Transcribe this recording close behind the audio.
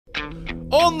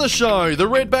On the show, the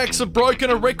Redbacks have broken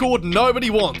a record nobody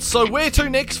wants, so where to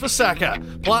next for Saka?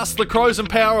 Plus, the Crows and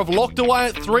Power have locked away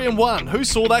at 3-1. Who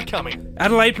saw that coming?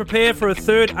 Adelaide prepare for a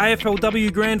third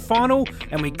AFLW Grand Final,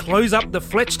 and we close up the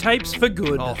Fletch tapes for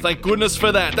good. Oh, thank goodness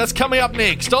for that. That's coming up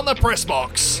next on the Press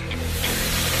Box.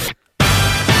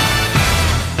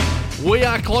 We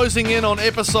are closing in on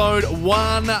episode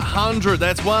 100.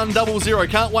 That's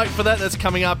 100. Can't wait for that. That's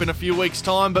coming up in a few weeks'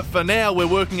 time. But for now, we're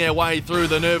working our way through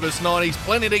the nervous 90s.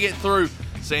 Plenty to get through.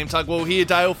 Sam Tugwell here,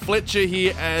 Dale Fletcher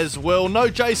here as well. No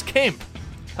Jace Kemp.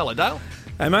 Hello, Dale.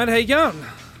 Hey, mate, how you going?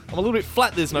 I'm a little bit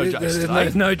flat. There's no Jace today.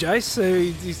 There's no Jace. So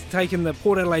he's taken the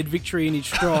Port Adelaide victory in his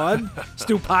stride.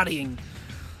 Still partying.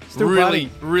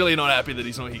 Really not happy that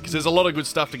he's not here because there's a lot of good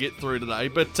stuff to get through today.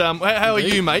 But how are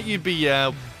you, mate? You'd be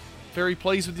very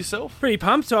pleased with yourself? Pretty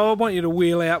pumped. So I want you to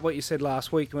wheel out what you said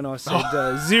last week when I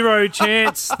said zero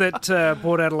chance that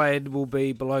Port Adelaide will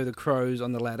be below the Crows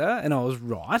on the ladder, and I was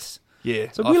right.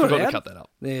 Yeah, so I forgot to cut that up.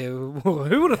 Yeah, well,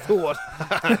 who would have thought?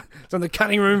 It's on the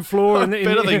cutting room floor.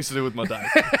 Better things to do with my day.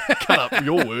 Cut up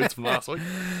your words from last week.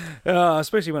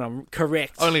 Especially when I'm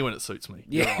correct. Only when it suits me.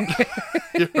 Yeah.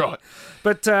 You're right.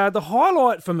 But the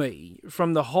highlight for me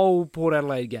from the whole Port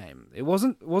Adelaide game, it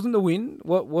wasn't the win.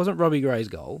 Wasn't Robbie Gray's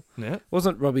goal. Yeah.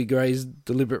 Wasn't Robbie Gray's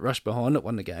deliberate rush behind that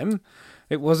won the game.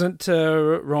 It wasn't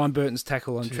Ryan Burton's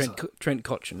tackle on Trent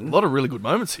Cotchin. A lot of really good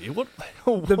moments here. What the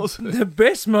hell was it? The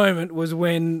best moment was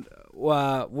when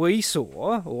I don't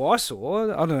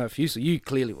know if you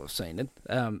clearly will have seen it,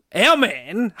 our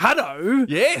man, Hutto,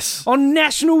 yes, on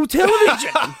national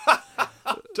television.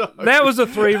 That was the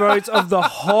 3 votes of the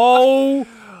whole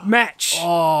match.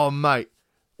 Oh, mate.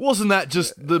 Wasn't that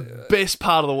just the best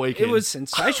part of the weekend? It was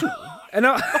sensational. And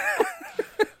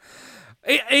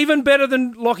even better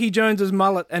than Lockie Jones's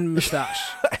mullet and moustache.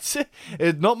 That's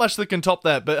it. Not much that can top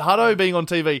that, but Hutto being on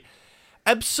TV,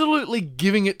 absolutely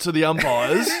giving it to the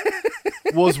umpires,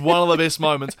 was one of the best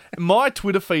moments. My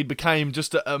Twitter feed became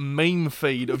just a meme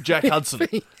feed of Jack Hudson.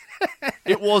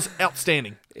 It was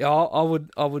outstanding. I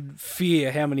would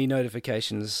fear how many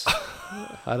notifications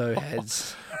Hutto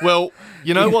has. Well,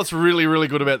 you know what's really, really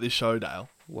good about this show, Dale?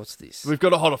 What's this? We've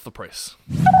got a hot off the press.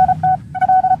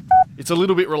 It's a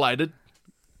little bit related.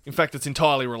 In fact, it's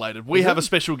entirely related. We have a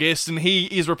special guest, and he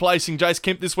is replacing Jace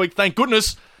Kemp this week. Thank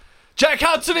goodness. Jack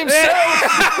Hudson himself!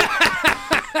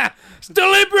 It's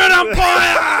deliberate,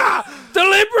 umpire!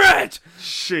 Deliberate!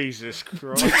 Jesus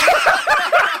Christ.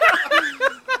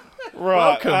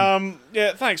 Right. Welcome.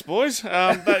 Yeah, thanks, boys.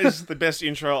 That is the best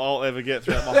intro I'll ever get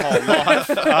throughout my whole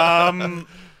life.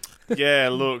 Yeah,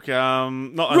 look,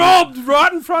 Robbed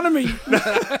right in front of me.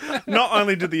 Not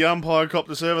only did the umpire cop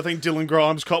the serve, I think Dylan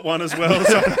Grimes copped one as well.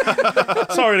 So,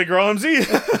 sorry to Grimesy.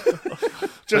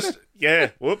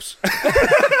 Whoops.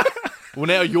 Well,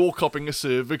 now you're copping a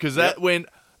serve because that went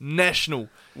national.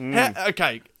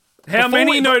 How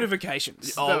many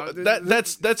notifications? Oh,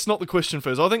 that's not the question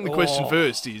first. I think the question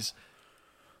first is,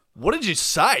 what did you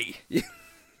say?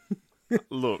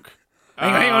 Look.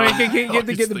 Hang on, get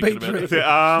the beat through.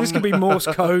 This could be Morse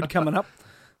code coming up.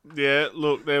 Yeah,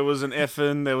 look, there was an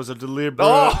effing, there was a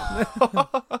deliberate.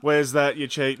 Where's that, you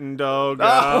cheating dog?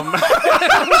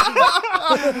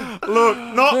 Look,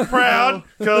 not proud,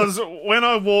 because when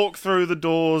I walk through the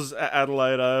doors at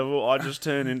Adelaide Oval, I just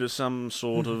turn into some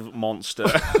sort of monster.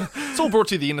 It's all brought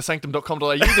to you,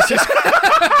 theinnersanctum.com.au.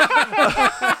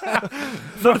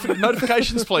 This is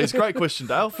notifications, please. Great question,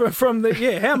 Dale. From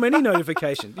how many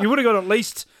notifications? You would have got at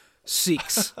least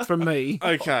 6 from me.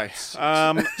 Okay, so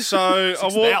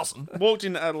I walked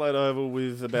into Adelaide Oval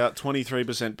with about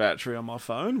 23% battery on my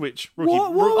phone, which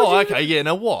Now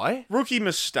why? Rookie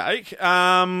mistake.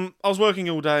 I was working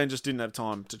all day and just didn't have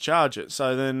time to charge it.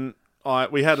 So then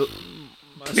we had.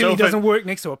 Clearly doesn't work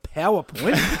next to a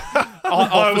PowerPoint.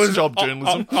 I was job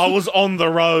journalism. I was on the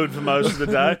road for most of the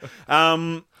day.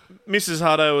 Mrs.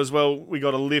 Hutto as well, we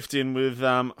got a lift in with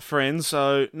friends,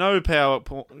 so no power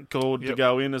cord to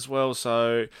go in as well.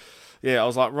 So, yeah, I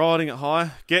was like riding it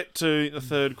high. Get to the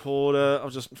third quarter, I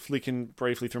was just flicking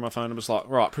briefly through my phone and was like,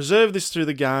 right, preserve this through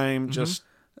the game, just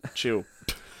chill.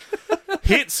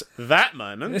 Hits that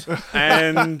moment,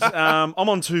 and I'm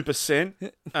on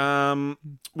 2%.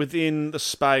 Within the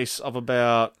space of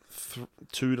about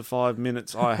 2 to 5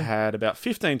 minutes, I had about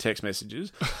 15 text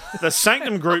messages. The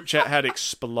Sanctum group chat had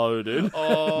exploded.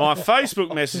 My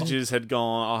Facebook messages had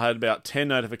gone. I had about 10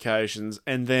 notifications,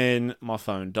 and then my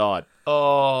phone died.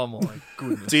 Oh, my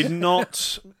goodness. Did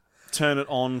not turn it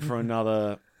on for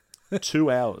another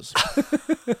 2 hours.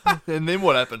 And then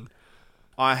what happened?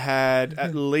 I had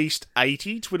at least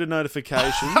 80 Twitter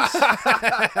notifications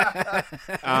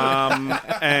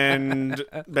and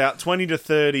about 20 to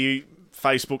 30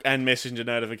 Facebook and Messenger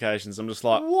notifications. I'm just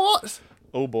like, What?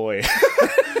 oh boy.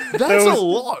 That's a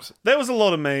lot. There was a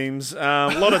lot of memes,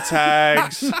 a lot of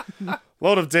tags, a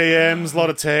lot of DMs, a lot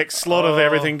of texts, a lot of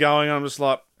everything going on. I'm just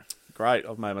like, great,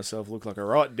 I've made myself look like a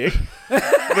right dick.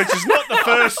 Which is not the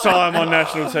first time on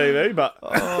national TV, but...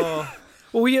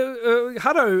 Well,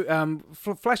 Hutto,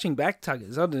 flashing back,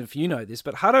 Tuggers, I don't know if you know this,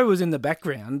 but Hutto was in the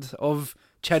background of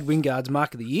Chad Wingard's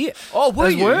Mark of the Year. Oh, were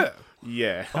you?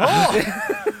 Yeah. I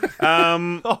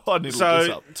need to look this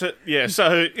up.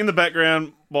 So in the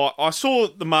background, well, I saw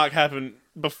the mark happen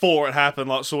before it happened,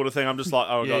 like sort of thing. I'm just like,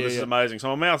 oh, God, this is amazing. So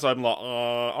my mouth's open like,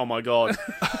 oh my God.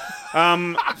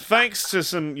 Thanks to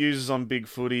some users on Big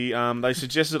Footy, they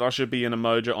suggested I should be an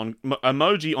emoji on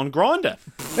Grindr.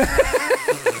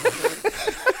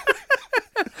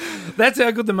 That's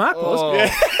how good the mark was.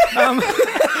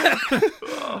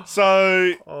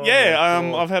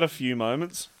 I've had a few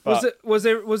moments. Was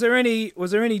there any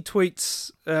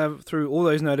tweets through all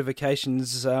those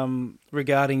notifications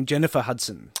regarding Jennifer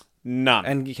Hudson? None.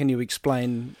 And can you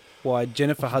explain why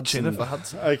Jennifer Hudson?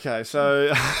 Okay,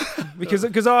 so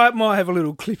because I might have a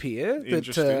little clip here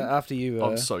that after you.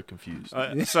 I'm so confused.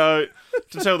 So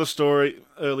to tell the story,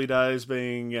 early days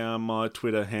being my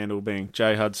Twitter handle being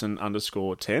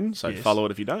jhudson_10. So follow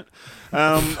it if you don't.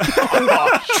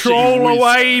 Troll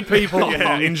away, people.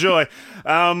 Yeah, enjoy.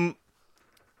 So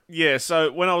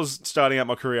when I was starting out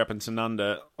my career up in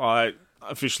Tanunda, I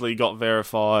officially got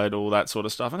verified, all that sort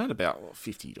of stuff, and had about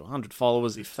 50 to 100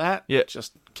 followers, if that. Yeah.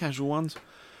 Just casual ones.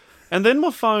 And then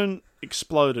my phone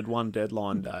exploded one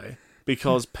deadline day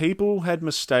because people had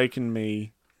mistaken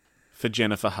me for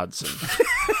Jennifer Hudson.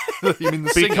 You mean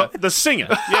the singer? The singer,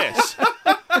 yes.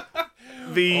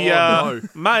 The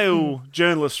male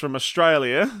journalist from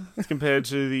Australia compared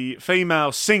to the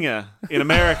female singer in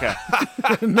America.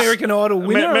 American Idol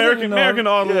winner? American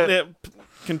Idol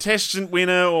contestant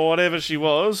winner or whatever she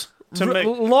was. A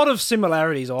lot of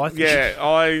similarities, I think.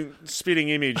 Yeah, spitting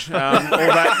image, all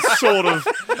that sort of.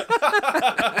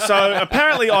 So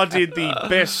apparently I did the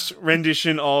best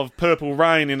rendition of Purple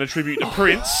Rain in a tribute to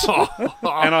Prince,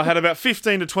 and I had about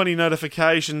 15 to 20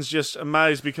 notifications, just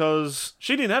amazed because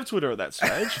she didn't have Twitter at that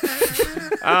stage.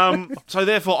 So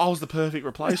therefore I was the perfect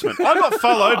replacement. I got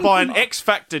followed by an X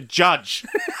Factor judge.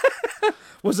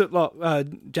 Was it like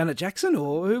Janet Jackson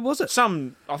or who was it? I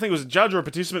think it was a judge or a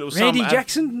participant. It was Randy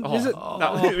Jackson, is it?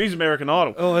 No, he's American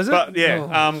Idol. Oh, is it? But yeah,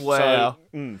 wow.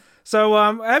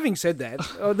 So, having said that,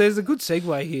 there's a good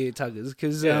segue here, Tuggers,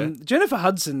 because Jennifer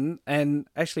Hudson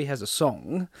actually has a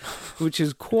song, which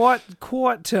is quite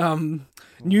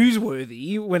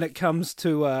newsworthy when it comes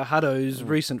to Hutto's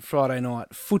recent Friday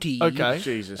night footy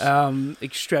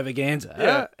extravaganza.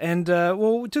 Yeah. And,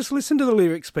 just listen to the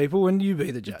lyrics, people, and you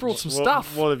be the judge. Brought some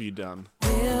stuff. What have you done?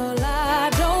 Well, I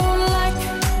don't like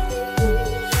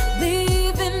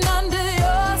leaving under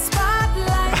your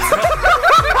spotlight.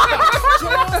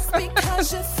 Just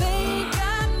because you think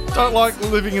I'm Don't like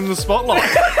living in the spotlight.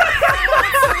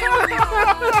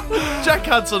 Jack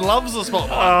Hudson loves the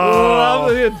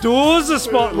spotlight. He adores the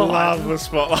spotlight. Love the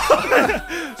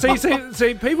spotlight.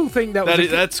 See, people think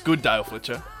That's good, Dale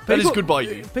Fletcher. That is good by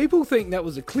you. People think that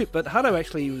was a clip, but Hutto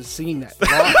actually was singing that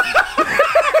live.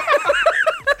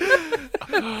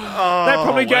 That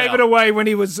probably gave it away when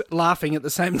he was laughing at the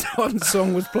same time the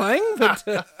song was playing. But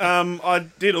I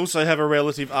did also have a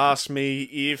relative ask me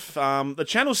if the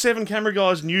Channel 7 camera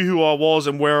guys knew who I was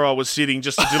and where I was sitting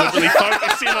just to deliberately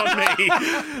focus in on me.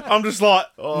 I'm just like,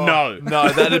 no. No,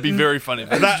 that'd be very funny.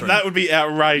 That would be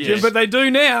outrageous. but they do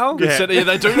now. Yeah,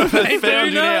 they do. They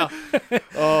found you now.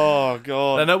 Oh,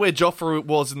 God. They know where Joffre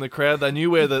was in the crowd. They knew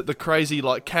where the crazy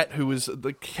cat who was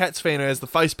the Cats fan who has the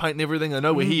face paint and everything. They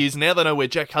know where he is. Now they know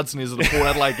where Jack Hudson is at the Port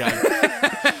Adelaide game.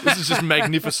 This is just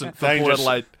magnificent for Port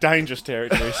Adelaide. Dangerous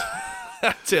territories.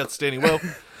 That's outstanding. Well,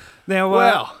 Now,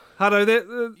 wow.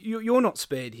 Hutto, you're not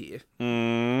spared here.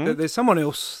 There's someone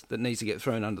else that needs to get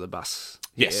thrown under the bus.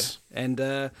 Yes. Here.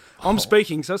 And I'm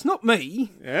speaking, so it's not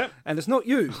me. Yeah. And it's not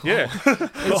you. Yeah.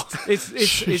 It's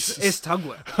S.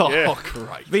 Tugler. Yeah.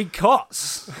 Great.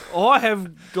 Because I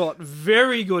have got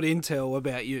very good intel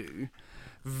about you.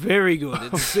 Very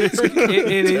good.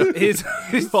 It's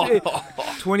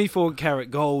 24 karat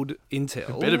gold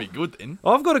intel. Better be good then.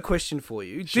 I've got a question for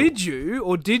you. Sure. Did you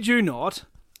or did you not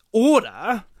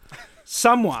order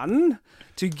someone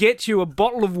to get you a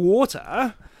bottle of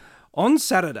water on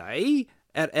Saturday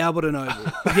at Alberton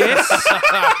Oval? Yes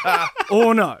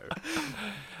or no?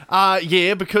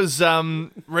 Yeah, because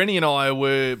Rennie and I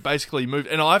were basically moved,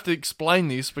 and I have to explain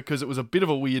this because it was a bit of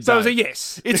a weird day. So it's a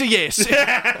yes. It's a yes.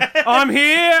 I'm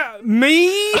here.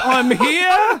 I'm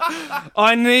here.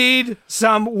 I need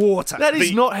some water. That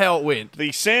is not how it went.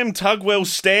 The Sam Tugwell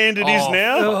stand it is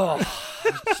now. Oh.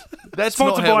 That's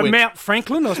Sponsored not how by it went. Mount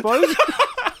Franklin, I suppose.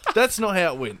 That's not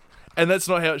how it went, and that's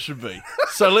not how it should be.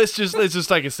 So let's just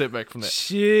take a step back from that.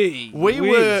 Gee,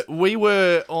 We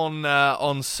were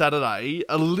on Saturday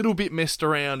a little bit messed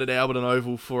around at Alberton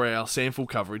Oval for our sample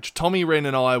coverage. Tommy Wren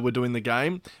and I were doing the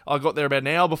game. I got there about an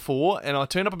hour before, and I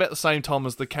turned up about the same time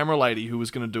as the camera lady who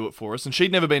was going to do it for us. And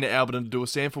she'd never been to Alberton to do a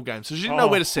sample game, so she didn't know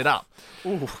where to set up.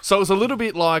 Ooh. So it was a little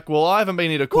bit like, well, I haven't been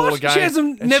here to call a game. She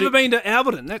hasn't never been to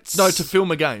Alberton. No, to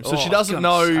film a game. So she doesn't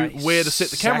know where to set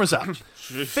the cameras up.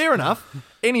 Fair enough.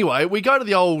 Anyway, we go to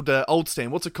the old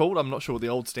stand. What's it called? I'm not sure what the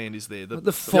old stand is there.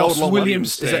 The Foss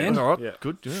Williams stand. stand. All right, Yeah.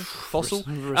 good. Yeah. Fossil.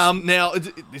 Now,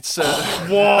 it's...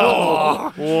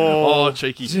 Whoa. Oh,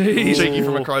 cheeky. Jeez. Cheeky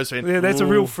from a Crows fan. Yeah, that's a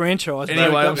real franchise.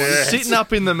 Anyway, I'm Yes. sitting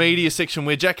up in the media section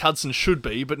where Jack Hudson should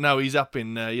be, but no, he's up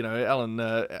in,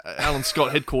 Alan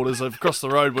Scott headquarters across the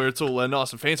road where it's all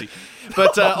nice and fancy.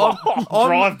 But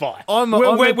Drive-by.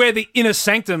 Where the inner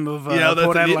sanctum of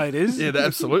Port Adelaide is. Yeah,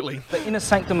 absolutely. The inner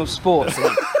sanctum of sport.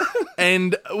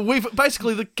 And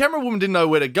the camera woman didn't know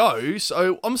where to go,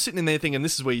 so I'm sitting in there thinking,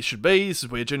 this is where you should be, this is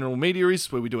where general media is,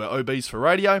 where we do our OBs for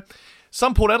radio.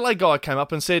 Some Port Adelaide guy came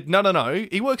up and said, no,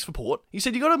 he works for Port. He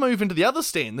said, you got to move into the other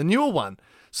stand, the newer one.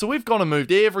 So we've gone and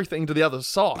moved everything to the other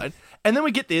side, and then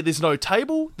we get there, there's no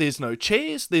table, there's no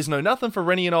chairs, there's no nothing for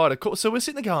Rennie and I to call. So we're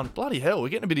sitting there going, bloody hell, we're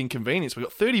getting a bit inconvenienced. We've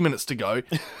got 30 minutes to go.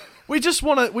 We just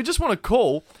want to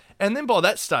call. And then by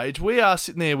that stage, we are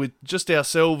sitting there with just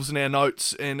ourselves and our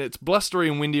notes, and it's blustery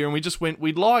and windy, and we just went,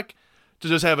 we'd like to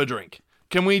just have a drink.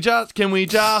 Can we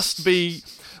just be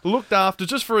looked after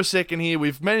just for a second here?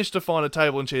 We've managed to find a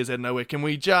table and chairs out of nowhere. Can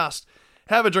we just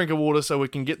have a drink of water so we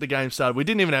can get the game started? We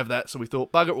didn't even have that, so we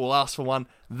thought, bugger it, we'll ask for one.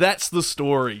 That's the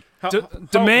story.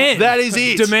 Demand. That is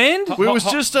it. Demand? We was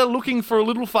just looking for a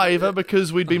little favour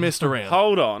because we'd be messed around.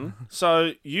 Hold on.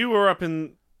 So you were up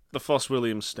in the Foss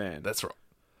Williams stand. That's right.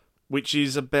 Which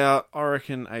is about, I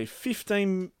reckon, a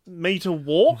 15-metre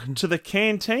walk to the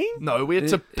canteen. No, we had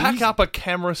to pack up a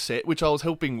camera set, which I was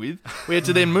helping with. We had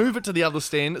to then move it to the other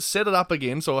stand, set it up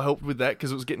again, so I helped with that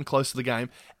because it was getting close to the game.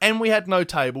 And we had no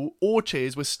table or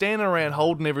chairs. We're standing around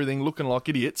holding everything, looking like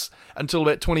idiots, until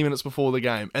about 20 minutes before the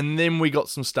game. And then we got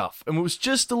some stuff. And it was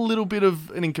just a little bit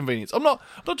of an inconvenience. I'm not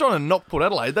trying to knock Port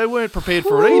Adelaide. They weren't prepared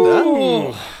for it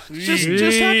either.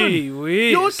 Just happened.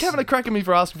 Whiz. You're having a crack at me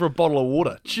for asking for a bottle of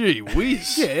water. Gee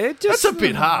whiz. Yeah, That's a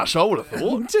bit harsh, I would have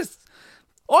thought.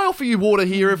 I offer you water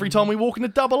here every time we walk into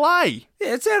Double A.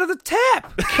 Yeah, it's out of the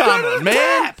tap. Come on,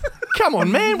 man. Come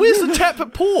on, man. Where's the tap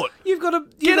at Port? You've got to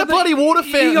Get a bloody water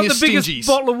fountain, You got you the biggest stingies.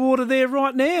 bottle of water there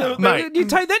right now, Mate. You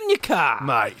take that in your car,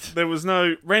 Mate. There was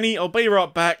no, Rennie, I'll be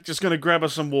right back, just going to grab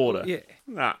us some water. Yeah,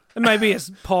 Nah. and maybe a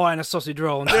pie and a sausage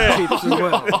roll and some chips as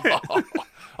well.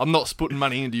 I'm not putting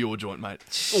money into your joint, mate.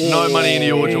 No money into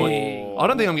your joint. I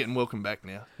don't think I'm getting welcome back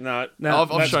now. No. No, I've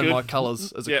that's shown good. my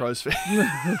colours as a Yep. Crows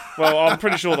fan. Well, I'm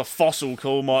pretty sure the fossil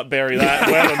call might bury that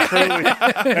well and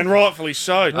truly, and rightfully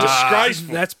so.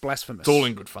 Disgraceful. That's blasphemous. It's all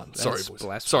in good fun. Sorry, That's boys.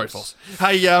 blasphemous. Sorry, Foss.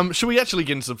 Hey, should we actually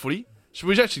get into some footy? Should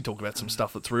we actually talk about some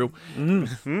stuff that's real?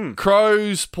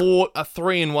 Crows, Port are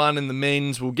 3-1 in the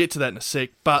men's. We'll get to that in a sec.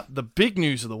 But the big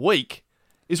news of the week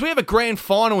is we have a grand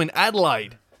final in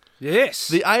Adelaide. Yes.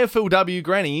 The AFLW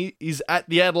Granny is at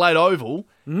the Adelaide Oval.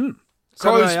 Crows,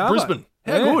 Saturday Arvo. Brisbane.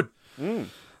 How Yeah. good?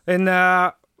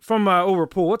 And from all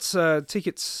reports,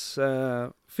 tickets,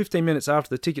 15 minutes after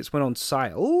the tickets went on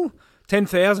sale,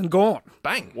 10,000 gone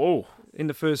Bang. Whoa. in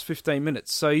the first 15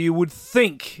 minutes. So you would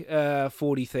think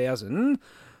 40,000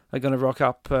 are going to rock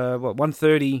up,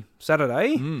 1:30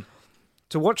 Saturday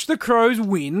to watch the Crows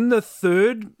win the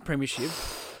third premiership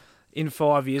in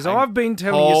 5 years. I've been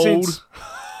telling you since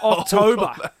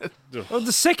October. Well,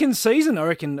 the second season, I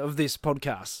reckon, of this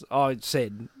podcast, I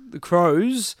said the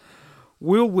Crows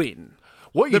will win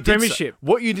What you the did premiership. Say,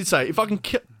 what you did say, if I can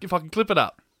clip it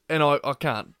up, and I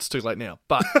can't, it's too late now.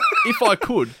 But if I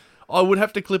could, I would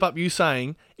have to clip up you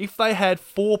saying if they had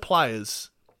 4 players,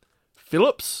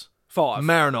 Phillips, 5.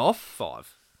 Marinoff,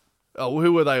 5. oh,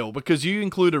 who were they all? Because you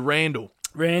included Randall,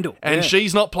 Randall. and yeah.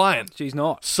 she's not playing. She's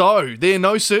not. So there are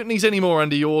no certainties anymore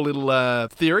under your little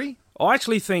theory. I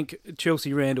actually think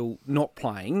Chelsea Randall not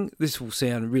playing, this will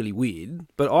sound really weird,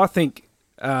 but I think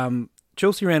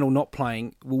Chelsea Randall not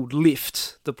playing will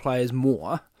lift the players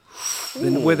more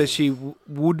than whether she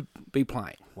would be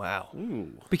playing. Wow.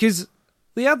 Because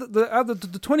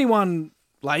the 21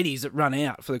 ladies that run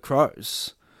out for the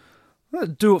Crows,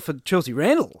 Do it for Chelsea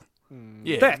Randall.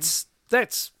 Yeah.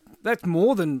 That's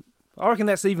more than... I reckon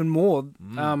that's even more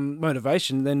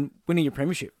motivation than winning your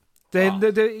premiership.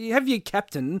 You have your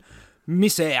captain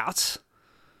miss out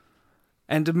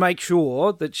and to make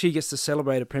sure that she gets to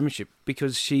celebrate a premiership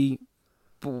because she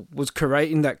was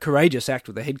in that courageous act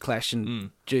with the head clash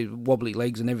and wobbly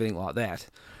legs and everything like that.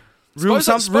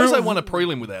 Suppose they won a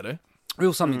prelim without her.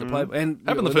 Real something to play. And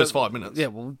Happened the first 5 minutes. Yeah,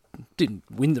 well, didn't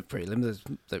win the prelim.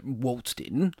 They waltzed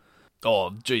in.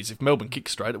 Oh, geez, if Melbourne kicked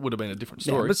straight, it would have been a different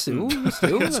story. Yeah, but still,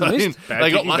 So, I mean,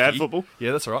 they got lucky. Bad football.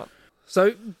 Yeah, that's all right.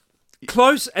 So,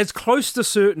 as close to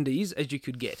certainties as you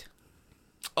could get.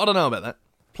 I don't know about that.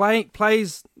 Play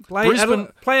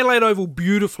Adelaide Oval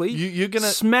beautifully. You're gonna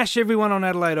smash everyone on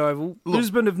Adelaide Oval.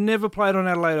 Brisbane have never played on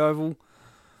Adelaide Oval.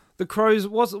 The Crows,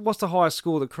 what's the highest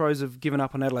score the Crows have given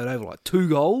up on Adelaide Oval? Like 2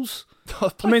 goals?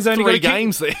 That means they only got 3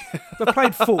 games there. They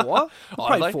played 4. Four.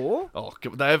 Oh,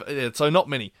 they have. So not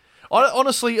many.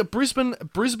 Honestly,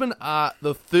 Brisbane are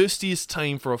the thirstiest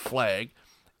team for a flag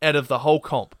out of the whole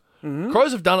comp. Mm-hmm.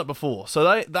 Crows have done it before,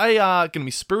 so they are going to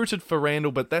be spirited for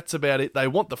Randall, but that's about it. They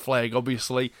want the flag,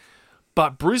 obviously,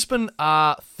 but Brisbane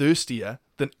are thirstier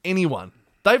than anyone.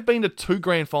 They've been to 2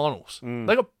 grand finals.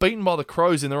 They got beaten by the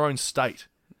Crows in their own state.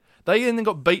 They then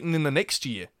got beaten in the next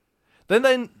year. Then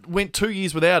they went 2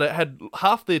 years without it, had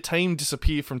half their team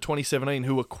disappear from 2017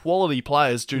 who were quality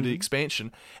players due to the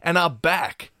expansion, and are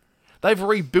back. They've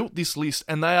rebuilt this list,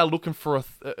 and they are looking for a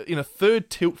third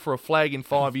tilt for a flag in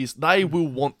 5 years. They will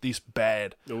want this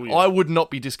bad. Oh, yeah. I would not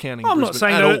be discounting I'm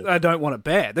Brisbane not saying they don't want it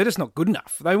bad. They're just not good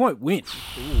enough. They won't win.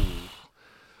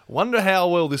 Wonder how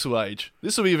well this will age.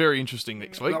 This will be very interesting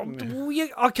next week.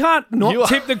 I can't not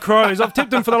tip the Crows. I've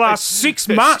tipped them for the last 6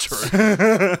 months. It's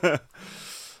going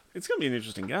to be an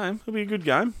interesting game. It'll be a good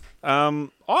game.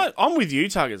 I'm with you,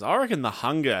 Tuggers. I reckon the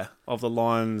hunger of the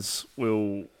Lions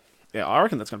will... Yeah, I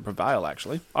reckon that's going to prevail,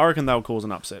 actually. I reckon they'll cause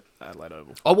an upset at Adelaide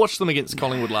Oval. I watched them against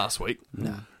Collingwood last week.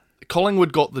 No.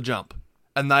 Collingwood got the jump,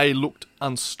 and they looked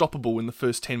unstoppable in the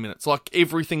first 10 minutes. Like,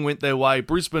 everything went their way.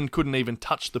 Brisbane couldn't even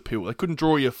touch the pill. They couldn't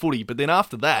draw you a footy. But then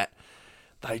after that,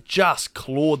 they just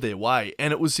clawed their way,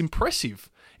 and it was impressive.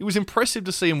 It was impressive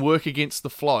to see them work against the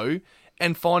flow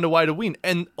and find a way to win.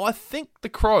 And I think the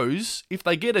Crows, if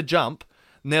they get a jump,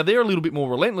 now they're a little bit more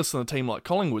relentless than a team like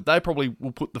Collingwood. They probably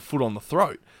will put the foot on the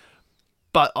throat.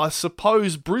 But I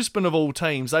suppose Brisbane, of all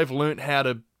teams, they've learnt how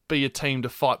to be a team to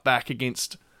fight back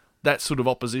against that sort of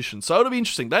opposition. So it'll be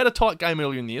interesting. They had a tight game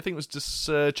earlier in the year. I think it was just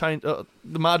changed. The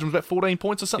margin was about 14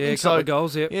 points or something. Yeah, a couple of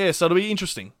goals, yeah. Yeah, so it'll be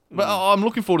interesting. But I'm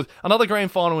looking forward to another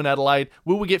grand final in Adelaide.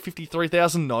 Will we get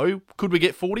 53,000? No. Could we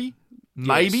get 40?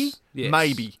 Maybe. Yes.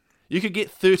 Maybe. You could get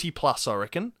 30 plus, I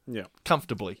reckon. Yeah.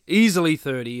 Comfortably. Easily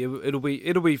 30. It'll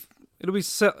be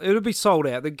sold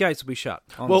out. The gates will be shut.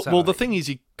 Well, the thing is,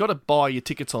 you got to buy your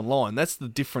tickets online. That's the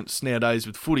difference nowadays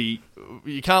with footy.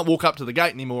 You can't walk up to the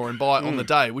gate anymore and buy it on the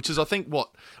day, which is, I think, what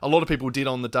a lot of people did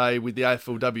on the day with the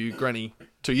AFLW Granny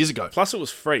 2 years ago. Plus, it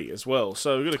was free as well.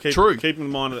 So we've got to keep in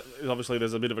mind that obviously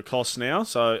there's a bit of a cost now.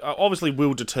 So obviously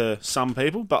will deter some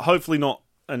people, but hopefully not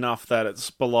enough that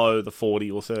it's below the 40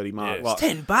 or 30 mark. Yeah, it's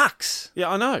 $10.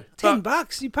 Yeah, I know.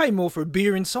 $10. You pay more for a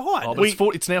beer inside. Oh, but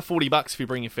it's now $40 if you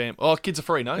bring your fam. Oh, kids are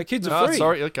free, no? The kids are free.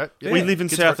 Sorry, okay. Yeah. We live in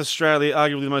South Australia,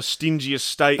 arguably the most stingiest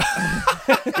state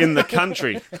in the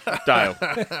country, Dale.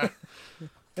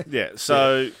 Yeah,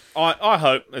 so I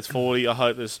hope it's 40. I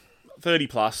hope there's 30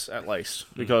 plus at least,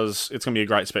 because it's going to be a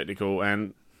great spectacle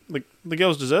and the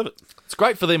girls deserve it. It's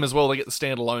great for them as well. They get the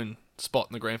standalone spot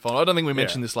in the grand final. I don't think we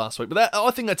mentioned this last week, but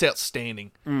I think that's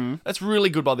outstanding. That's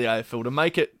really good by the AFL to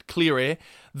make it clear air.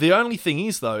 The only thing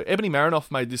is, though, Ebony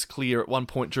Marinoff made this clear at one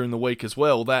point during the week as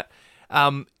well, that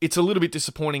it's a little bit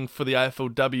disappointing for the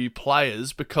AFLW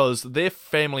players because their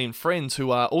family and friends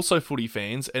who are also footy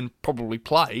fans and probably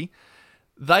play,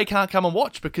 they can't come and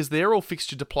watch because they're all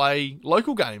fixtured to play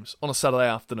local games on a Saturday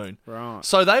afternoon. Right.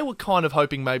 So they were kind of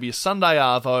hoping maybe a Sunday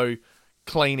arvo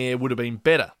clean air would have been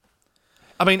better.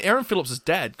 I mean, Aaron Phillips'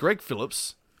 dad, Greg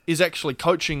Phillips, is actually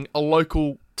coaching a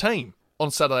local team on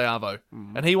Saturday arvo,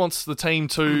 and he wants the team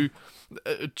to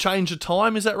change the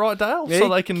time. Is that right, Dale? Yeah, so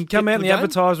they can come out in the game?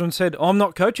 advertisement and said, "I'm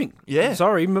not coaching." Yeah,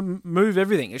 sorry, move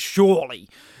everything. Surely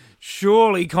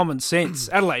common sense.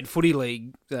 Adelaide Footy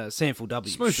League, Sanford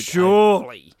W. Smooth the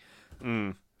surely.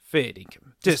 Fair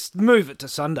dinkum. Just move it to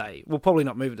Sunday. We'll probably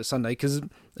not move it to Sunday because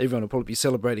everyone will probably be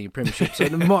celebrating a premiership. So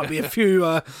there might be a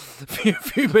few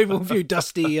people, a few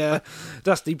dusty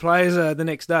players the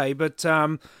next day. But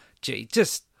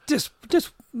just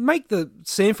make the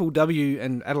Sanford W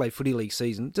and Adelaide Footy League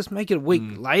season. Just make it a week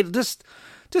later. Just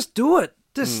do it.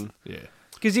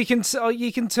 Because you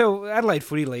can tell Adelaide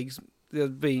Footy League's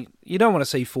there'd be. You don't want to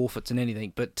see forfeits in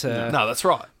anything, but No, that's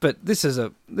right. But this is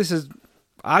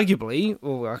arguably,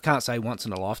 well, I can't say once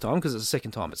in a lifetime because it's the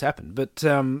second time it's happened, but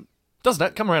Doesn't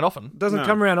that come around often? doesn't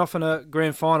come around often a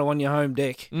grand final on your home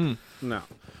deck. No.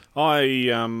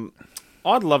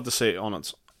 I'd love to see it on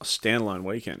its standalone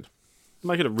weekend.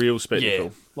 Make it a real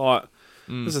spectacle. Like,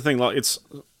 there's the thing, like, it's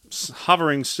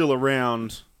hovering still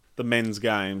around the men's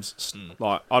games.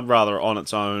 Like, I'd rather it on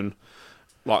its own.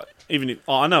 Like, even if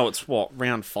I know it's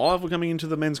round 5 we're coming into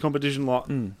the men's competition. Like,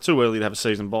 too early to have a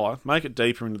season bye. Make it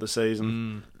deeper into the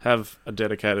season. Have a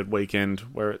dedicated weekend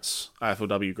where it's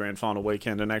AFLW Grand Final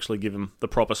weekend, and actually give them the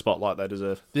proper spotlight they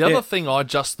deserve. The other thing I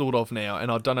just thought of now,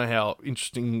 and I don't know how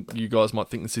interesting you guys might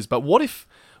think this is, but what if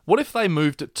they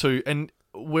moved it to, and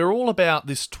we're all about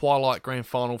this Twilight Grand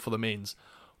Final for the men's.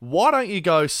 Why don't you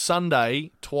go Sunday?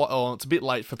 It's a bit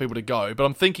late for people to go, but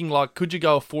I'm thinking, like, could you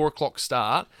go a 4 o'clock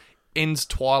start? Ends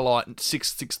twilight at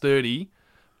 6:30,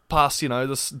 past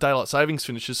the daylight savings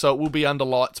finishes, so it will be under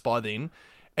lights by then,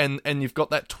 and you've got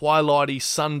that twilighty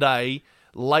Sunday,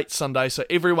 late Sunday, so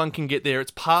everyone can get there.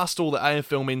 It's past all the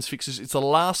AFL men's fixtures. It's the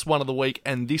last one of the week,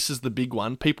 and this is the big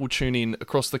one. People tune in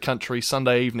across the country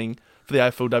Sunday evening for the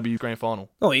AFLW Grand Final.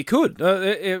 Oh, you could.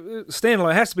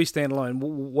 Standalone has to be standalone,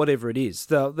 whatever it is.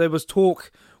 There was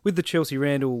talk with the Chelsea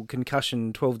Randall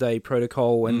concussion 12-day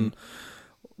protocol, and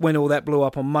when all that blew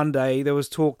up on Monday, there was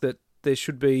talk that there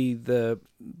should be the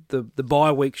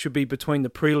bye week should be between the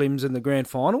prelims and the grand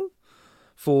final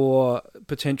for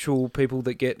potential people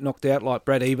that get knocked out, like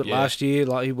Brad Ebert last year,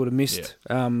 like he would have missed,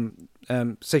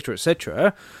 et cetera, et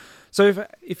cetera. So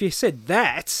if you said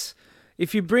that,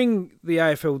 if you bring the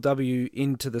AFLW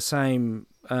into the same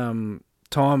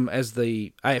time as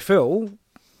the AFL,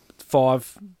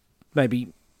 5,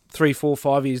 maybe 3, 4,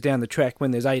 5 years down the track when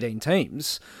there's 18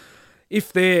 teams,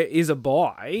 if there is a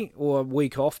bye or a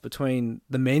week off between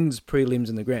the men's prelims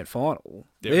and the grand final,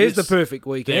 there's the perfect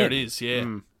weekend. There it is,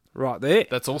 yeah. Right there.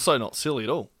 That's also not silly at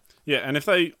all. Yeah, and if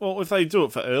they do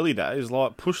it for early days,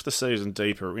 like, push the season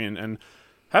deeper in and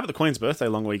have it the Queen's birthday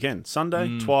long weekend.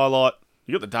 Sunday, twilight.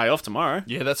 You got the day off tomorrow.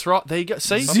 Yeah, that's right. There you go.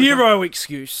 See? Zero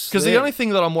excuse. Because the only thing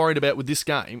that I'm worried about with this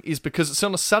game is because it's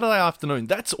on a Saturday afternoon.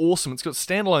 That's awesome. It's got a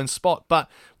standalone spot. But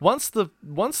once the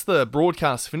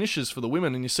broadcast finishes for the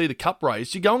women and you see the cup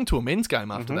race, you're going to a men's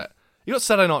game after that. You got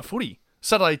Saturday night footy,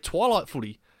 Saturday twilight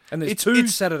footy. And there's two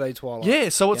Saturday twilight. Yeah,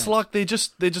 so it's like they're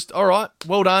just all right,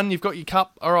 well done, you've got your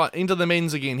cup, all right, into the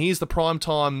men's again. Here's the prime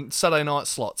time Saturday night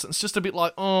slots. It's just a bit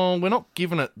like, oh, we're not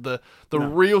giving it the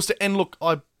real... And look,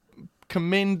 I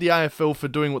commend the AFL for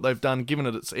doing what they've done, giving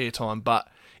it its airtime, but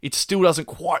it still doesn't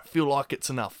quite feel like it's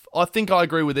enough. I think I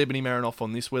agree with Ebony Marinoff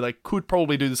on this, where they could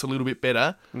probably do this a little bit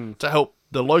better to help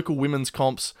the local women's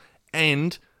comps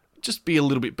and just be a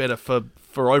little bit better for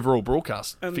overall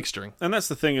broadcast fixturing. And that's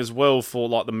the thing as well for,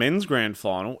 like, the men's grand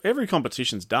final. Every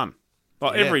competition's done.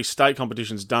 Like, every state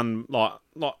competition's done, like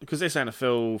because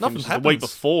SANFL finishes the week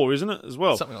before, isn't it, as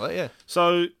well? Something like that, yeah.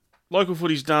 So, local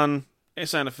footy's done,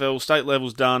 SANFL, state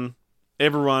level's done.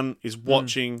 Everyone is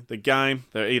watching the game.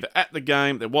 They're either at the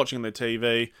game, they're watching their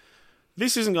TV.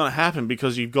 This isn't going to happen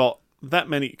because you've got that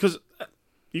many... Because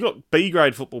you've got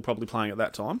B-grade football probably playing at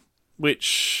that time,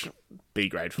 which...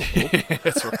 B-grade football.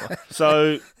 That's right.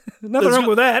 So... Nothing wrong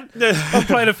with that. I've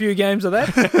played a few games of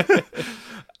that.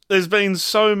 There's going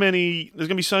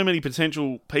to be so many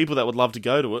potential people that would love to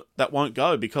go to it that won't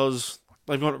go because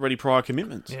they've got already prior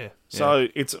commitments. Yeah. So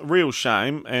it's a real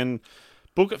shame, and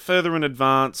book it further in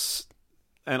advance,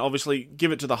 and obviously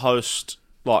give it to the host,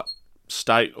 like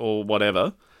state or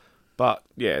whatever. But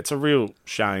yeah, it's a real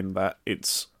shame that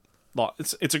it's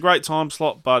a great time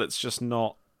slot, but it's just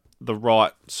not the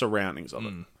right surroundings of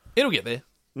it. It'll get there.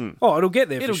 Oh, it'll get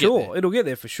there for sure. It'll get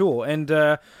there for sure. And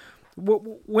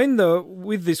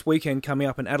with this weekend coming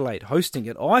up in Adelaide hosting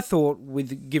it, I thought with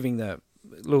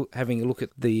having a look at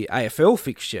the AFL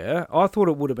fixture, I thought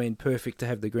it would have been perfect to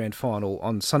have the grand final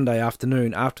on Sunday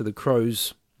afternoon after the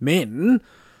Crows men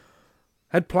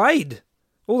had played.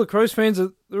 All the Crows fans they're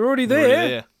already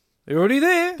there. They're already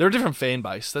there. They're a different fan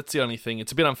base. That's the only thing.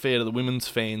 It's a bit unfair to the women's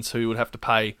fans who would have to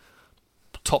pay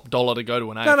top dollar to go to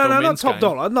an AFL No, men's not top game.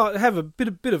 dollar. No, have a bit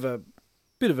of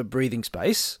a breathing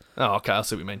space. Oh, okay, I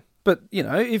see what you mean. But you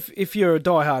know, if you're a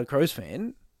die-hard Crows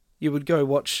fan, you would go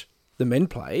watch the men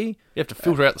play. You have to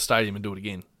filter out the stadium and do it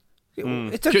again.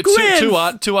 It's a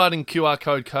grand... Too hard in QR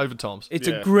code COVID times. It's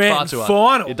a grand final.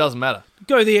 Hard. It doesn't matter.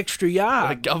 Go the extra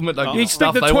yard. The government don't You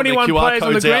expect the 21 players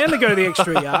on the ground to go the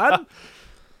extra yard?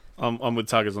 I'm with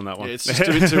Tuggers on that one. Yeah, it's just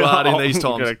a bit too hard in these I'm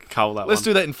times. going to cull that Let's one.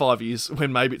 do that in 5 years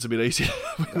when maybe it's a bit easier.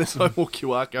 When there's no more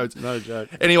QR codes. No joke.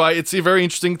 Anyway, it's very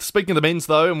interesting. Speaking of the men's,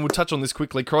 though, and we'll touch on this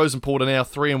quickly, Crows and Port are now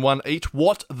 3-1 each.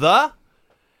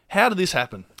 How did this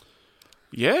happen?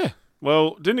 Yeah.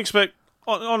 Well, didn't expect...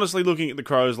 Honestly, looking at the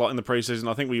Crows like in the preseason,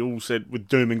 I think we all said with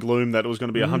doom and gloom that it was going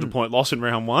to be a 100-point loss in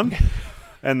round one,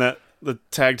 and that the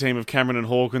tag team of Cameron and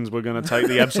Hawkins were going to take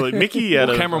the absolute mickey out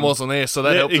of... Cameron wasn't there, so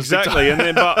that helped us big exactly.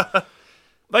 time. But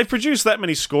they've produced that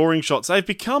many scoring shots. They've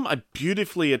become a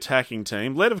beautifully attacking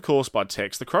team, led, of course, by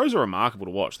Tex. The Crows are remarkable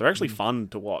to watch. They're actually fun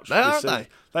to watch. They are, aren't they?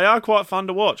 They are quite fun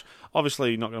to watch.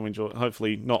 Obviously, not going to enjoy...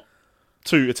 Hopefully, not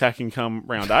too attacking come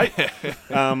round 8,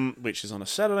 which is on a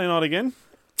Saturday night again.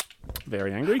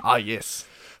 Very angry. Ah, yes.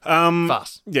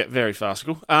 Fast. Yeah, very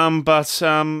farcical.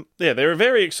 Yeah, they're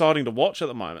very exciting to watch at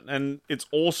the moment, and it's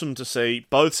awesome to see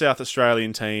both South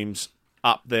Australian teams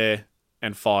up there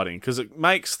and fighting, because it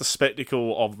makes the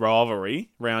spectacle of rivalry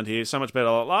around here so much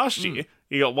better. Like last year,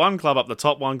 you got one club up the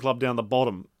top, one club down the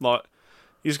bottom. Like,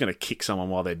 you're just going to kick someone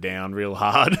while they're down real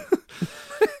hard.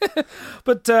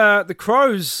 But the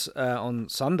Crows on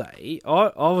Sunday,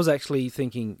 I was actually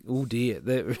thinking, oh dear,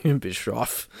 they're in a bit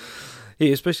rough.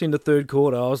 Yeah, especially in the third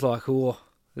quarter. I was like, oh,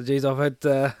 geez, I had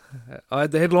the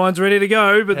headlines ready to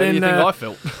go, but How then do you think I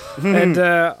felt? and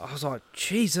I was like,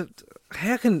 geez,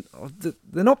 how can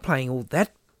they're not playing all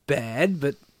that bad?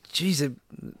 But geez,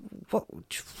 what?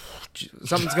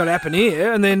 Something's going to happen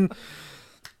here, and then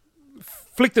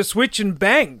flick the switch and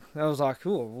bang. I was like,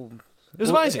 oh. Well, It was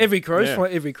amazing. Every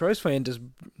Crows fan just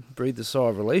breathed a sigh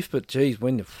of relief. But geez,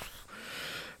 when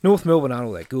North Melbourne aren't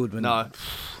all that good. No.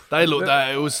 They looked.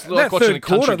 It was like that watching a third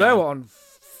country quarter, game. they were on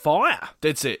fire.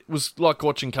 That's it. It was like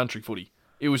watching country footy.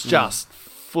 It was just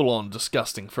full on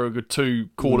disgusting for a good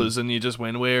 2 quarters, and you just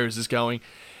went, where is this going?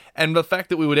 And the fact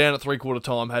that we were down at 3/4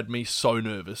 time had me so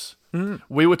nervous.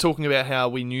 We were talking about how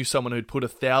we knew someone who'd put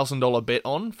 $1,000 bet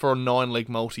on for a 9-leg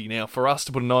multi. Now, for us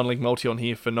to put a 9-leg multi on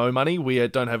here for no money, we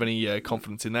don't have any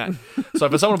confidence in that. So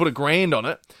for someone to put $1,000 on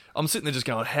it, I'm sitting there just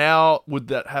going, how would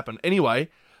that happen? Anyway,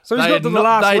 So he's got to the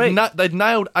last leg. they'd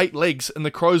nailed 8 legs, and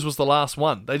the Crows was the last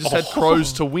one. They just had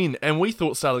Crows to win, and we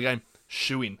thought start of the game,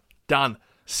 shoe in, done.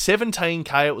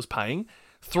 17K it was paying.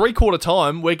 3/4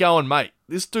 time, we're going, mate,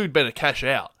 this dude better cash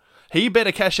out. He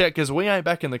better cash out because we ain't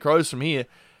backing the Crows from here.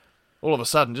 All of a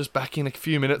sudden, just back in a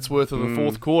few minutes worth of the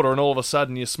fourth quarter, and all of a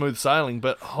sudden you're smooth sailing.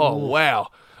 But, wow.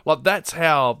 Like, that's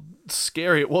how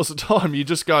scary it was at the time. You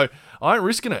just go, I ain't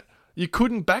risking it. You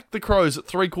couldn't back the Crows at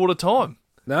 3/4 time.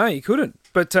 No, you couldn't.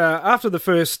 But after the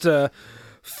first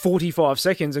 45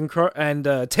 seconds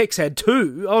and Tex had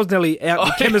 2, I was nearly out in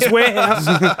the chemist's warehouse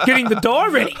getting the die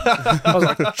ready. I was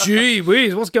like, gee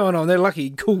whiz, what's going on? They're lucky he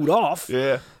cooled off.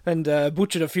 Yeah. And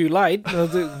butchered a few late.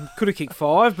 Could have kicked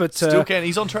 5, but... Still can.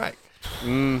 He's on track.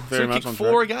 Very much kick on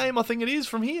 4 track. a game, I think it is,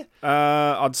 from here.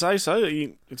 I'd say so.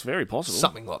 It's very possible.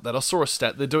 Something like that. I saw a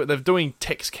stat. They're doing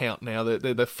Tex count now.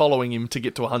 They're following him to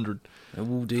get to 100.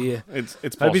 Oh, dear. It's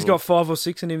possible. Hope he's got 5 or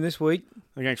 6 in him this week.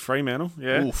 Against Fremantle,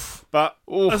 yeah. Oof. But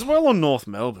as well on North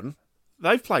Melbourne,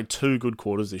 they've played 2 good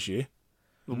quarters this year.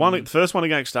 The first one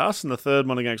against us and the third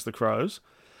one against the Crows.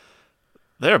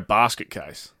 They're a basket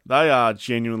case. They are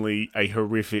genuinely a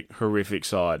horrific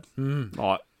side.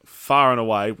 Like, far and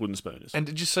away, wooden spooners. And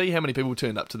did you see how many people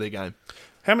turned up to their game?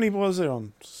 How many was there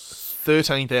on?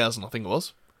 13,000, I think it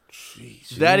was.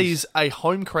 Jeez. That is a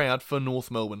home crowd for North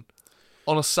Melbourne.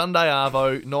 On a Sunday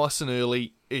arvo, nice and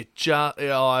early.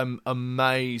 I'm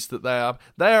amazed that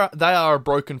they are a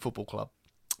broken football club.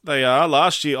 They are.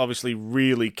 Last year, obviously,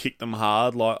 really kicked them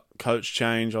hard. Like, coach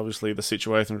change, obviously, the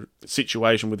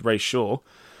situation with Reece Shaw.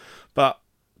 But,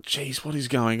 geez, what is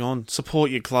going on?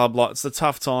 Support your club. Like, it's the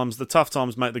tough times. The tough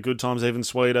times make the good times even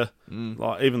sweeter.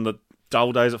 Like, even the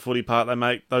dull days at Footy Park, they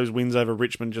make those wins over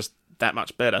Richmond just that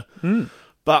much better.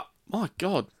 But, my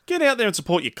God, get out there and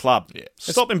support your club. Yeah.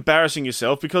 Stop embarrassing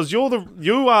yourself, because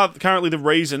you are currently the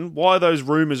reason why those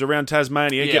rumours around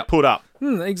Tasmania get put up.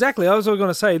 Exactly. I was going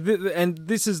to say, and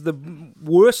this is the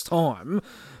worst time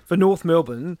for North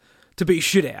Melbourne to be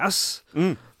shithouse,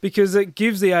 because it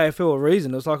gives the AFL a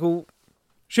reason. It's like, well,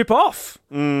 ship off,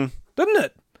 doesn't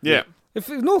it? Yeah. If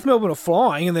North Melbourne are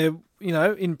flying and they're,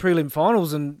 in prelim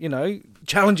finals and,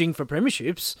 challenging for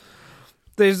premierships,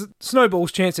 there's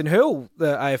snowball's chance in hell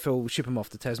the AFL will ship them off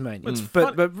to Tasmania.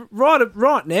 But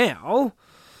right now,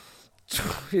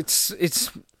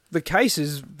 it's the case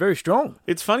is very strong.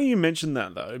 It's funny you mentioned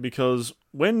that, though, because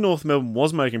when North Melbourne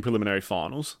was making preliminary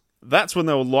finals, that's when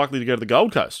they were likely to go to the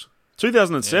Gold Coast.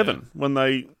 2007, when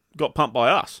they got pumped by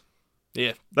us.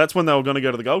 Yeah. That's when they were going to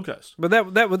go to the Gold Coast. But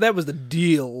that was the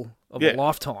deal of a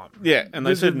lifetime. Yeah, and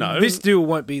they said no. This deal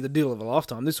won't be the deal of a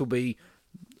lifetime. This will be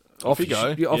off you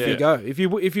go. You go. If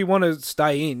you want to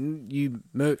stay in, you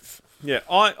move. Yeah,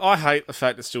 I hate the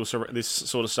fact that this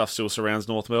sort of stuff still surrounds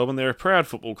North Melbourne. They're a proud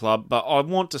football club, but I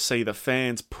want to see the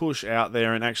fans push out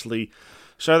there and actually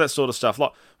show that sort of stuff.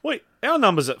 Like, our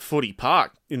numbers at Footy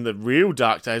Park in the real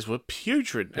dark days were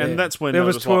putrid, and that's when there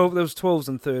was 12. There was 12s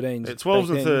and 13s. Yeah, 12s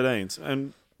and 13s,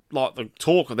 and like the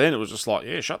talk then, it was just like,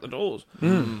 shut the doors.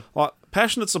 Like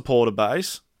passionate supporter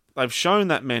base. They've shown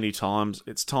that many times.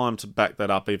 It's time to back that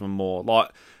up even more.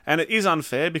 And it is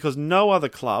unfair because no other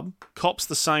club cops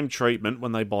the same treatment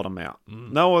when they bottom out.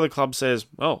 No other club says,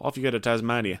 well, off you go to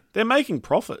Tasmania. They're making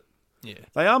profit. Yeah.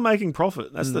 They are making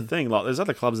profit. That's the thing. Like, there's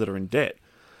other clubs that are in debt.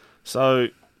 So,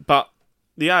 but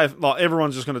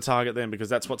everyone's just going to target them because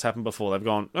that's what's happened before. They've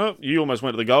gone, oh, you almost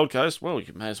went to the Gold Coast. Well,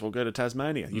 you may as well go to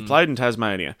Tasmania. You played in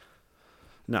Tasmania.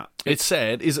 No. It's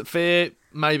sad. Is it fair?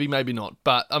 Maybe, maybe not.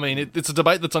 But, I mean, it's a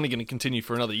debate that's only going to continue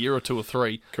for another year or 2 or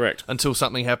 3. Correct. Until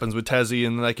something happens with Tassie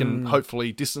and they can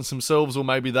hopefully distance themselves, or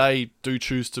maybe they do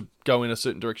choose to go in a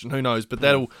certain direction. Who knows? But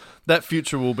that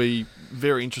future will be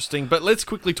very interesting. But let's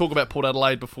quickly talk about Port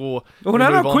Adelaide before we move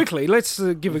on. Quickly. Let's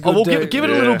give a good... We'll give it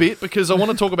a little bit because I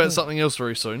want to talk about something else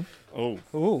very soon. Oh.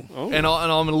 And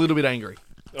I'm a little bit angry.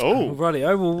 Oh,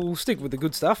 rightio. We'll stick with the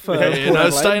good stuff.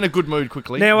 Stay in a good mood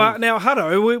quickly. Now,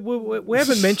 Hutto, we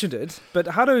haven't mentioned it, but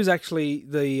Hutto's actually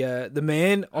the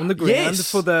man on the ground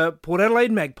for the Port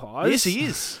Adelaide Magpies. Yes, he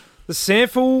is. The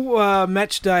sample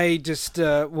match day just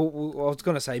I was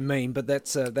going to say meme, but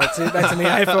that's in the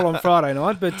AFL on Friday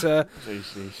night. But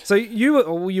so you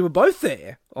were both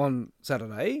there on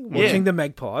Saturday watching the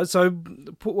Magpies. So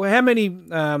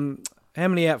how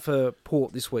many out for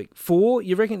Port this week? 4?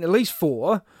 You reckon at least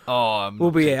 4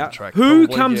 will be out? Who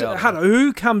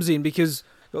comes in? Because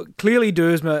clearly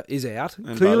Dersma is out.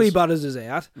 And clearly Butters is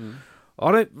out.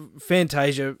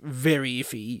 Fantasia, very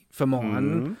iffy for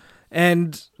mine.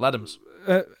 And Laddams.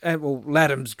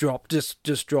 Laddams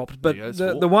just dropped. But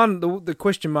the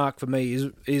question mark for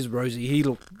me is Rosie. He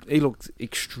looked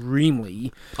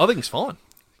extremely... I think he's fine.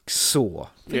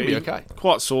 Sore. He'll be okay.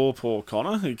 Quite sore, poor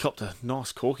Connor. He copped a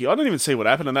nice corky. I didn't even see what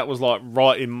happened, and that was like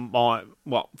right in my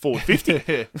forward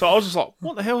 50. So I was just like,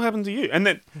 what the hell happened to you? And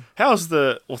then how's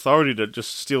the authority to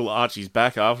just steal Archie's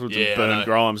back afterwards and burn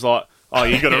Grimes? Like, oh,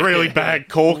 you got a really bad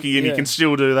corky and you can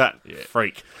still do that. Yeah.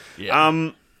 Freak. Yeah.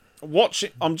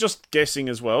 I'm just guessing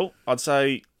as well. I'd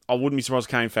say I wouldn't be surprised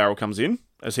if Kane Farrell comes in,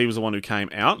 as he was the one who came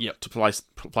out to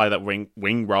play that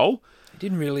wing role.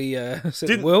 Didn't really set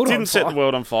the world on fire. Didn't set the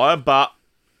world on fire, but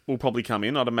will probably come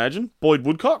in, I'd imagine. Boyd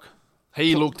Woodcock.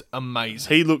 He looked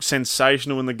amazing. He looked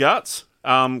sensational in the guts.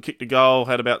 Kicked a goal,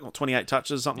 had about 28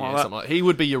 touches, something like that. He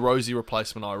would be your Rosie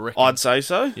replacement, I reckon. I'd say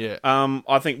so. Yeah.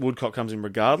 I think Woodcock comes in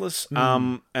regardless.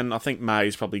 And I think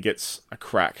Mays probably gets a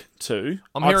crack too.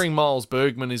 I'm hearing Miles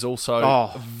Bergman is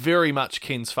also very much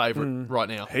Ken's favourite right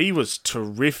now. He was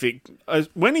terrific.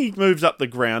 When he moved up the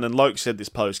ground, and Loke said this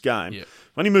post-game,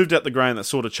 when he moved up the ground, that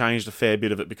sort of changed a fair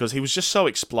bit of it because he was just so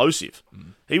explosive.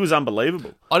 He was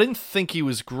unbelievable. I didn't think he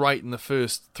was great in the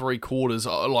first 3 quarters,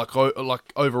 like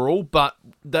overall, but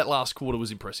that last quarter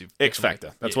was impressive. X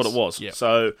Factor. That's what it was. Yep.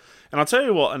 So, and I'll tell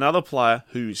you what, another player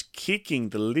who's kicking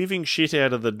the living shit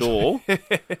out of the door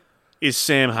is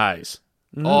Sam Hayes.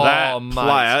 That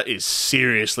player is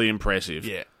seriously impressive.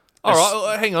 Yeah. All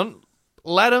right, hang on.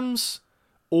 Laddams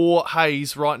or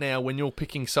Hayes right now, when you're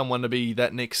picking someone to be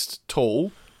that next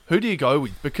tall, who do you go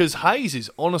with? Because Hayes is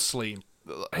honestly,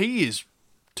 he is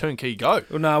turnkey go.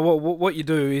 Well, no, what you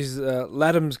do is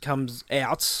Laddams comes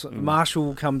out,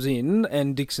 Marshall comes in,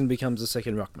 and Dixon becomes the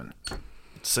second ruckman.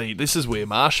 See, this is where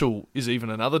Marshall is even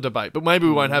another debate, but maybe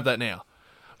we won't have that now.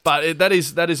 But that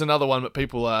is another one that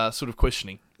people are sort of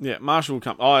questioning. Yeah, Marshall will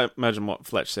come. I imagine what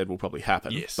Fletch said will probably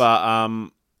happen. Yes. But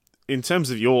in terms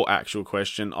of your actual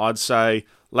question, I'd say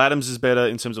Laddams is better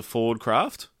in terms of forward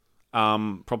craft.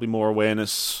 Probably more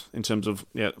awareness in terms of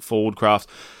forward craft.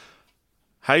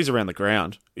 Hayes around the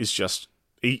ground is just...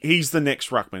 He's the next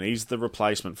ruckman. He's the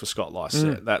replacement for Scott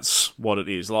Lycett. That's what it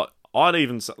is. I'd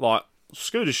even...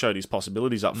 Scooter showed his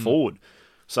possibilities up forward.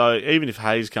 So even if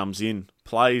Hayes comes in,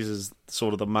 plays as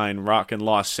sort of the main ruck, and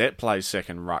Lycett plays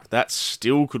second ruck, that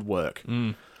still could work.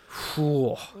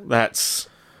 That's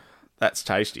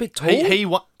tasty. Bit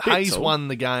tall. Hayes won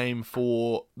the game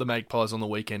for the Magpies on the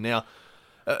weekend. Now,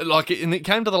 and it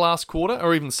came to the last quarter,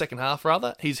 or even the second half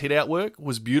rather, his hit-out work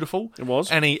was beautiful. It was.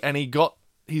 And he got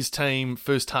his team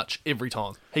first touch every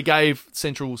time. He gave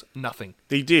Centrals nothing.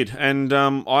 He did, and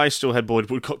I still had Boyd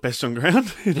Woodcock best on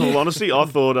ground, in all honesty. I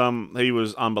thought he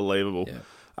was unbelievable.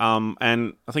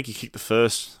 And I think he kicked the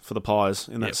first for the Pies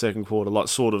in that second quarter, like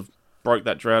sort of broke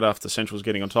that drought after Central was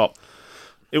getting on top.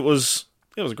 It was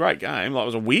a great game. Like, it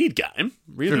was a weird game,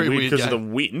 really Very weird weird because of game.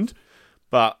 the wind.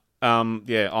 But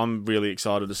I'm really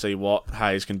excited to see what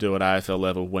Hayes can do at AFL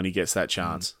level when he gets that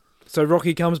chance. So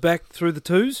Rocky comes back through the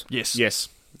twos? Yes. Yes.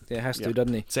 Yeah, has to,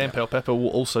 doesn't he? Sam Powell-Pepper will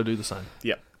also do the same.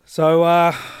 Yep. So,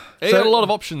 You got a lot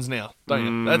of options now,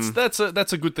 don't you?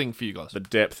 That's a good thing for you guys. The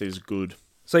depth is good.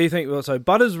 so you think, well, so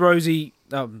Butters, Butters,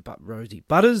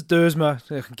 Dersma,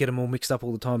 I can get them all mixed up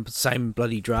all the time, same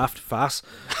bloody draft farce.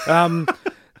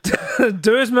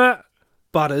 Dersma,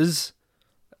 Butters,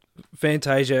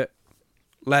 Fantasia,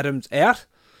 Laddams out,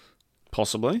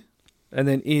 Possibly. and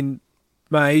then in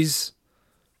Mays,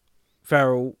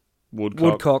 Farrell,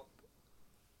 Woodcock.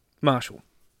 Marshall.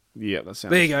 Yeah, that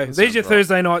sounds. There you go. that There's your sounds right.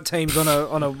 Thursday night teams on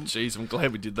a Jeez, I'm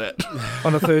glad we did that.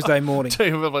 on a Thursday morning.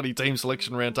 Bloody team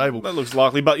selection round table. That looks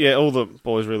likely, but yeah, all the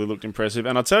boys really looked impressive.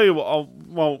 And I'll tell you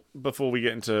what, before we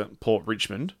get into Port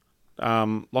Richmond,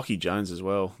 Lockie Jones as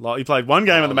well. Like, he played one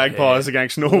game at the Magpies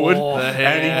against Norwood,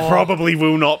 and he probably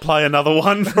will not play another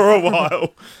one for a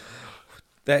while.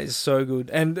 That is so good.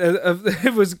 And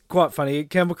it was quite funny. It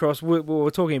came across, we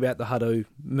were talking about the Hutto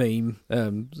meme,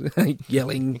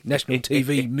 yelling national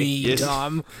TV me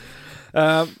time.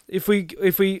 I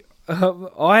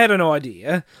had an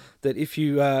idea that if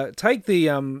you take the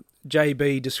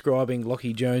JB describing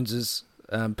Lockie Jones's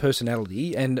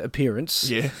personality and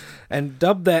appearance and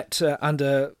dub that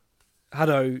under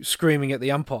Hutto screaming at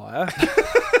the umpire,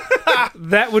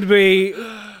 that would be...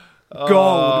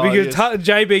 gold, because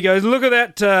JB goes, look at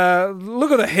that, look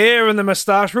at the hair and the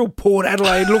moustache, real Port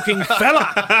Adelaide looking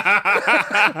fella.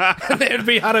 And there'd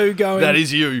be Hutto going, That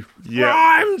is you.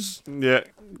 Rhymes! Yeah.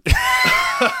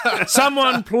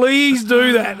 Someone please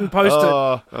do that and post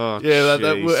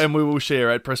it. And we will share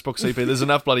at Pressbox CP. There's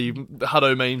enough bloody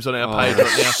Hutto memes on our page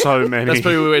right now. So many. That's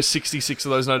probably where 66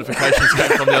 of those notifications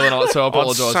came from the other night, so I I'd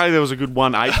apologise. say there was a good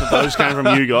 1/8 of those came from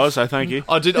you guys, so thank you.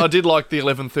 I did like the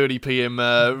 11:30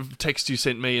 p.m. Text you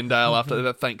sent me and Dale after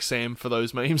that. Thanks, Sam, for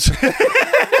those memes.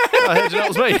 I heard you know it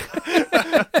was me.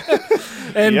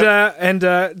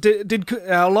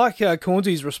 I like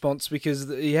Cornsy's response, because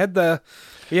he had the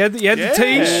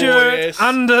t-shirt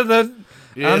under the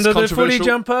footy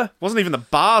jumper. Wasn't even the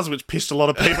bars which pissed a lot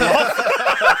of people off.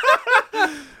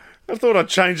 I thought I'd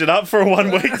change it up for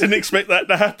 1 week. Didn't expect that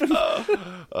to happen.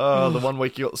 The 1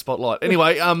 week you got the spotlight.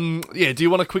 Anyway, do you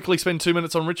want to quickly spend 2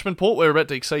 minutes on Richmond Port? We're about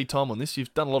to exceed time on this.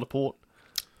 You've done a lot of Port.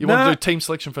 You want to do team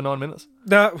selection for 9 minutes?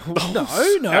 No, we're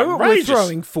outrageous.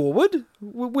 throwing forward.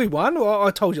 We won. Well,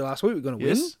 I told you last week we were going to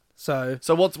win. Yes.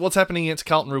 So what's happening against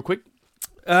Carlton real quick?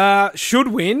 should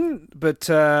win, but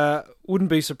wouldn't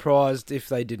be surprised if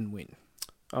they didn't win.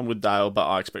 I'm with Dale, but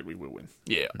I expect we will win.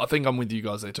 Yeah, I think I'm with you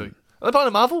guys there too. Are they playing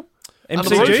at Marvel?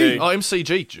 MCG? Oh,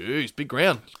 MCG. Jeez, big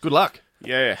ground. Good luck.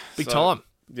 Yeah. Big time.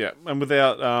 Yeah, and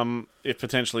without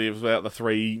without the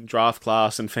 3 draft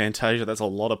class and Fantasia, that's a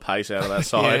lot of pace out of that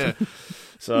side. Yeah.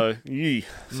 So, see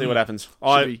what happens.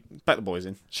 I back the boys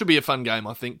in. Should be a fun game,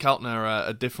 I think. Carlton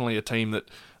are definitely a team that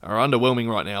are underwhelming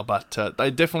right now, but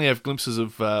they definitely have glimpses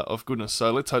of goodness,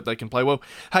 so let's hope they can play well.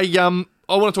 Hey, I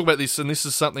want to talk about this, and this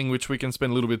is something which we can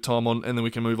spend a little bit of time on, and then we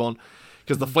can move on,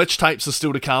 because the Fletch tapes are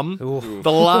still to come. Ooh.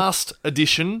 The last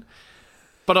edition.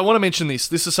 But I want to mention this.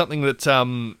 This is something that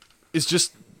is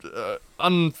just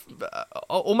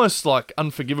almost like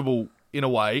unforgivable in a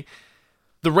way.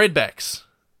 The Redbacks.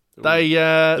 The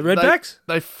Redbacks?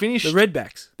 They finished... The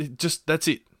Redbacks. Just, that's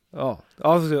it. Oh,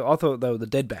 I thought they were the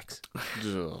Deadbacks.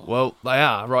 Well, they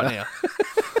are right now.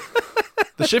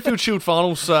 The Sheffield Shield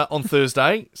finals on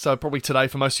Thursday, so probably today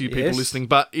for most of you people listening,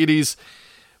 but it is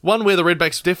one where the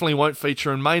Redbacks definitely won't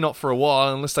feature and may not for a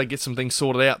while unless they get some things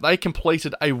sorted out. They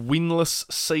completed a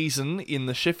winless season in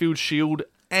the Sheffield Shield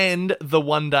and the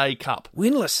One Day Cup.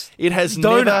 Winless. It has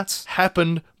Donuts. never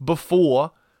happened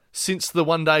before since the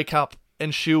One Day Cup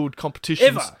and Shield competitions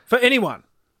Ever. For anyone.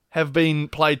 have been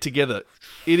played together.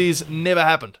 It has never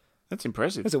happened. That's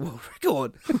impressive. That's a world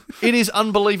record. It is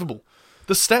unbelievable.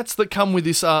 The stats that come with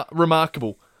this are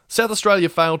remarkable. South Australia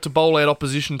failed to bowl out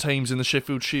opposition teams in the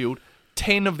Sheffield Shield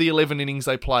 10 of the 11 innings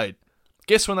they played.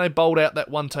 Guess when they bowled out that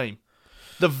one team?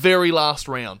 The very last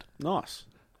round. Nice.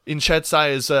 In Chad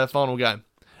Sayer's final game.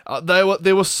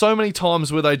 There were so many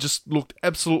times where they just looked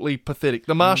absolutely pathetic.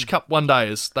 The Marsh Cup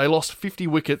one-dayers, they lost 50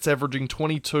 wickets, averaging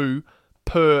 22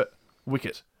 per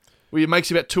wicket. It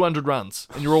makes you about 200 runs,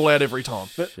 and you're all out every time.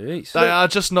 Jeez. They are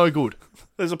just no good.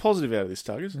 There's a positive out of this,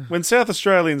 Tuggers. When South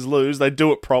Australians lose, they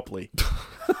do it properly.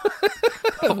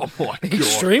 Oh my God.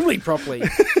 Extremely properly.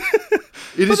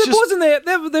 It But is there just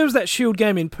wasn't there was that Shield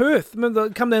game in Perth. Remember,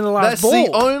 come down the last that's ball.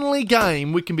 the only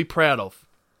game we can be proud of.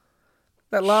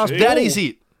 That last Shit. ball. That is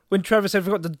it. When Travis had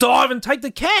forgot to dive and take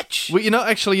the catch. Well, you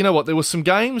know what? There were some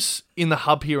games in the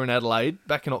hub here in Adelaide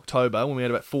back in October when we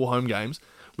had about 4 home games.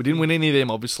 We didn't win any of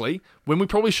them, obviously. When we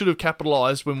probably should have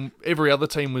capitalised when every other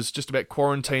team was just about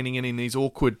quarantining and in these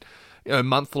awkward,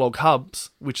 month-long hubs,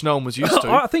 which no one was used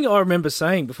to. I think I remember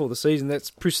saying before the season,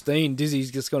 that's pristine. Dizzy's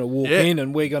just going to walk in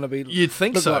and we're going to be You'd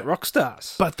think look so. like rock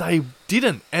stars. But they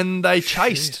didn't, and they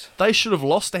chased. They should have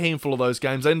lost a handful of those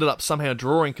games. They ended up somehow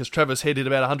drawing because Travis Head hit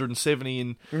about 170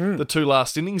 in the 2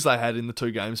 last innings they had in the 2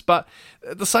 games. But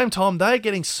at the same time, they're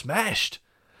getting smashed.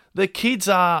 The kids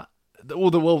are...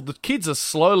 the kids are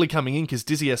slowly coming in because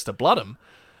Dizzy has to blood them.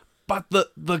 But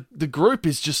the group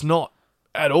is just not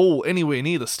at all anywhere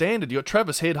near the standard. You got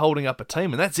Travis Head holding up a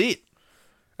team, and that's it.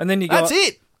 And then you got... That's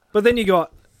it. But then you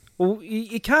got... Well,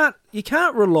 you can't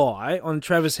rely on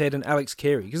Travis Head and Alex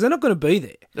Carey because they're not going to be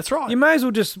there. That's right. You may as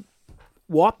well just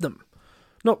wipe them.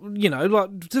 Not,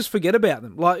 just forget about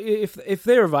them. Like, if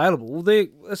they're available,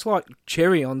 it's like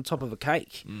cherry on top of a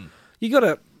cake. You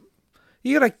got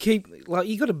to keep,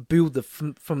 you got to build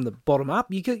from the bottom up.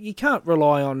 You can't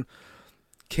rely on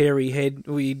Carey, Head.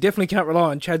 Well, you definitely can't rely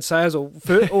on Chad Sayers or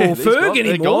Ferg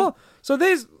anymore. So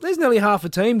there's nearly half a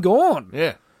team gone.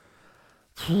 Yeah.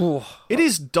 It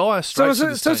is dire straits.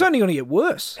 So it's only going to get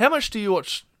worse. How much do you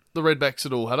watch the Redbacks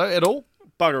at all, Hutto? At all?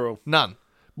 Bugger all. None.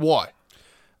 Why?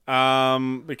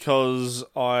 Because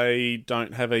I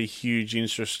don't have a huge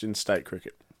interest in state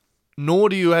cricket. Nor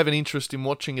do you have an interest in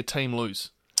watching a team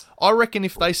lose. I reckon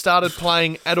if they started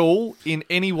playing at all in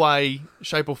any way,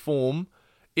 shape or form,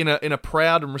 in a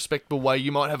proud and respectable way,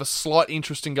 you might have a slight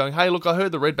interest in going, hey, look, I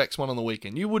heard the Redbacks won on the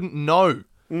weekend. You wouldn't know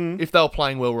if they were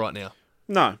playing well right now.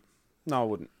 No, I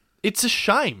wouldn't. It's a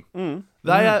shame.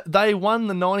 They won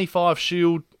the 95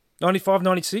 Shield. 95,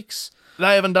 96.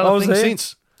 They haven't done a thing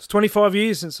since. It's 25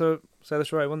 years since South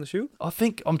Australia won the Shield. I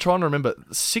think, I'm trying to remember,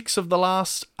 6 of the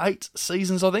last 8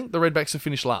 seasons, I think, the Redbacks have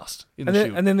finished last in the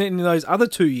Shield. And then in those other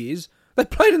 2 years, they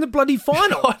played in the bloody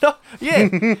final. I know. Yeah,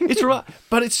 it's right.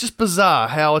 But it's just bizarre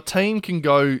how a team can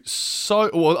go so...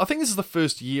 Well, I think this is the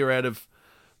first year out of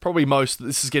probably most that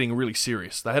this is getting really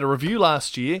serious. They had a review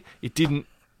last year. It didn't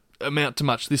amount to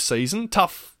much this season.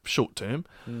 Tough short term.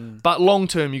 But long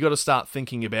term, you've got to start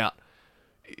thinking about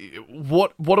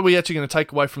what are we actually going to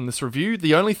take away from this review?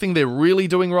 The only thing they're really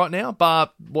doing right now, bar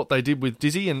what they did with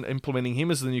Dizzy and implementing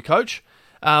him as the new coach,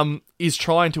 is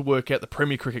trying to work out the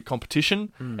Premier Cricket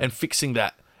competition and fixing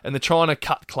that. And they're trying to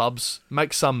cut clubs,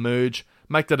 make some merge,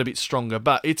 make that a bit stronger.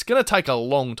 But it's going to take a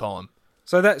long time.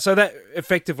 So that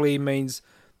effectively means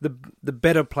the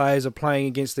better players are playing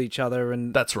against each other,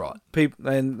 and That's right.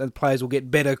 and the players will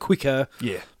get better quicker.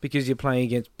 Yeah. Because you're playing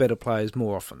against better players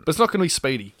more often. But it's not going to be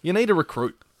speedy. You need to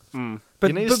recruit. But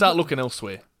You need to start looking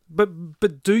elsewhere.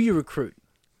 But do you recruit?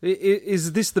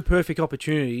 Is this the perfect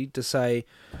opportunity to say,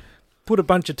 put a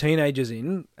bunch of teenagers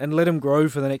in and let them grow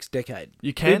for the next decade?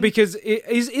 You can. Because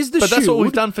is the But Shield... that's what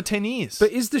we've done for 10 years.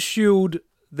 But is the Shield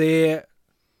there...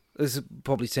 This will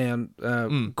probably sound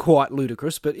quite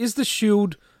ludicrous, but is the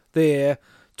Shield there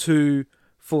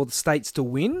for the states to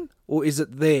win, or is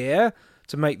it there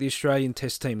to make the Australian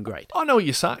Test team great? I know what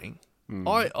you're saying.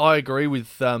 I agree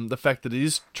with the fact that it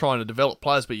is trying to develop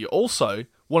players, but you also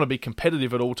want to be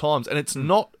competitive at all times, and it's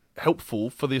not helpful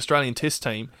for the Australian Test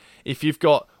team if you've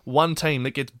got one team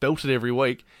that gets belted every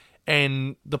week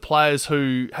and the players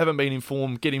who haven't been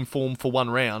informed get informed for one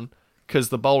round because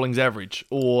the bowling's average,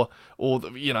 or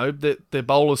their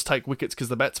bowlers take wickets because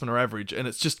the batsmen are average, and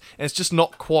it's just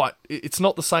not quite. It's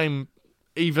not the same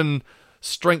even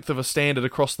strength of a standard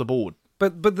across the board.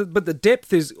 But the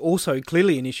depth is also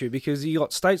clearly an issue because you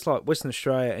got states like Western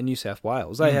Australia and New South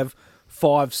Wales. They have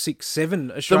 5, 6,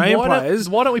 7 Australian players.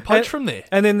 Why don't we poach from there?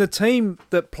 And then the team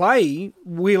that play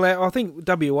wheel out. I think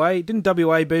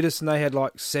WA beat us, and they had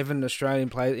like 7 Australian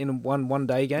players in one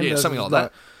day game. Yeah, something like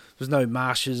that. There was no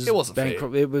Marshes. It wasn't fair.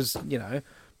 It was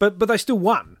but they still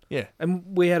won. Yeah, and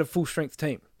we had a full strength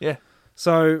team. Yeah,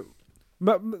 so.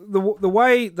 But the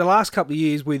way the last couple of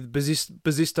years with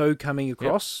Bazisto coming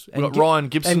across, We've got Ryan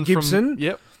Gibson.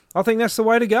 Gibson, I think that's the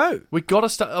way to go. We got to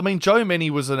start. I mean, Joe Menny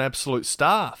was an absolute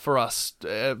star for us.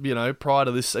 Prior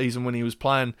to this season when he was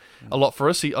playing a lot for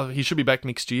us, he should be back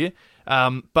next year.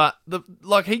 But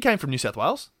he came from New South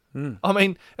Wales. I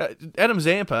mean, Adam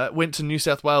Zampa went to New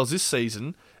South Wales this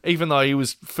season, even though he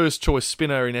was first choice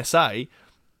spinner in SA,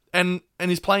 and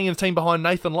he's playing in a team behind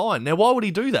Nathan Lyon. Now, why would he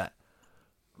do that?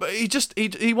 But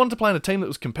he wanted to play in a team that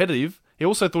was competitive. He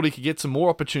also thought he could get some more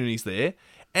opportunities there.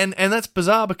 And that's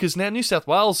bizarre because now New South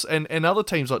Wales and other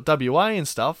teams like WA and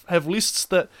stuff have lists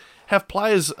that have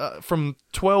players from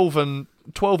 12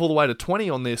 all the way to 20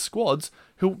 on their squads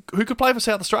who could play for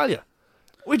South Australia.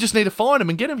 We just need to find them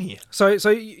and get them here. So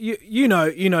you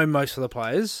know most of the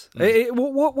players.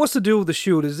 What's the deal with the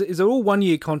Shield? Is it all 1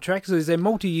 year contracts? Is there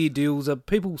multi-year deals? Are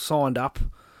people signed up?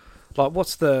 Like,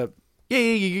 what's the... Yeah,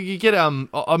 you get... I'm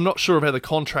not sure of how the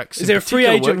contracts... Is there a free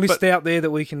agent list out there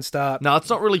that we can start? No, it's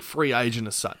not really free agent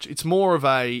as such. It's more of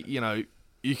a,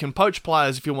 you can poach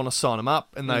players if you want to sign them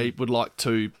up and they would like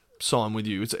to sign with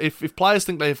you. It's, if players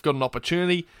think they've got an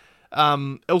opportunity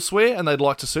elsewhere and they'd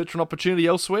like to search for an opportunity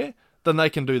elsewhere, then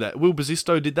they can do that. Will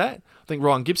Basisto did that. I think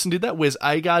Ryan Gibson did that. Wes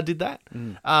Agar did that.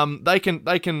 They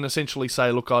can essentially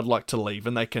say, look, I'd like to leave,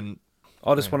 and they can...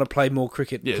 I just want to play more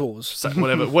cricket clause. So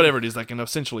whatever it is, they can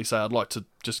essentially say, I'd like to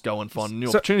just go and find new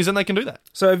opportunities, and they can do that.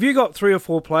 So have you got 3 or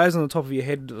 4 players on the top of your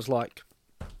head that was like,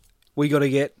 we got to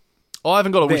get... I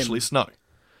haven't got a wish list, no.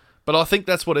 But I think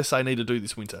that's what SA need to do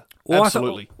this winter.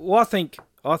 Absolutely. I think...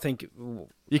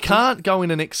 You can't go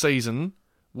into next season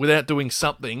without doing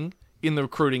something in the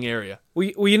recruiting area.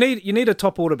 Well, you need a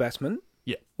top order batsman.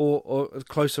 Yeah. Or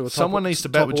closer to a top... Someone needs to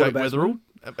bat with Jake Weatherall.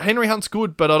 Henry Hunt's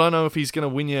good, but I don't know if he's going to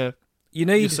win your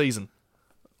season.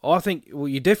 I think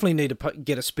you definitely need to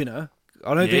get a spinner.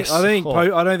 I don't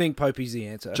think Popey's the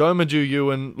answer. Joe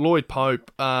Majuyu and Lloyd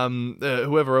Pope,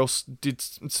 whoever else did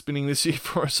spinning this year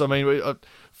for us. I mean, I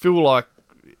feel like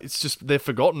it's just they're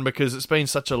forgotten because it's been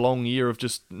such a long year of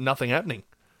just nothing happening.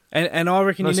 And I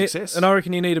reckon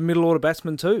you need a middle order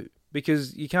batsman too,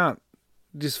 because you can't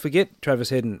just forget Travis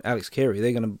Head and Alex Carey.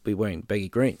 They're going to be wearing baggy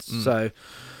greens, so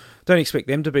don't expect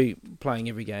them to be playing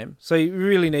every game. So you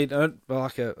really need a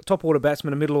top order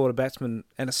batsman, a middle order batsman,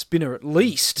 and a spinner at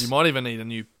least. You might even need a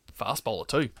new fast bowler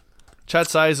too. Chad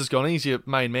Sayers has gone. He's your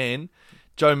main man.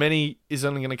 Joe Mennie is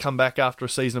only going to come back after a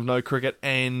season of no cricket,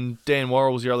 and Dan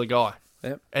Worrell's your other guy.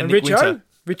 Yep. And Nick Winter.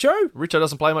 Richo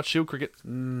doesn't play much Shield cricket.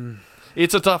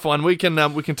 It's a tough one. We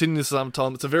continue this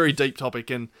sometime. It's a very deep topic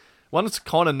and one that's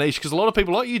kind of niche because a lot of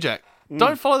people like you, Jack,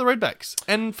 don't follow the Redbacks,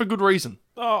 and for good reason.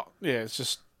 Oh yeah,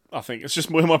 I think it's just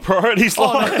where my priorities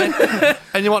lie.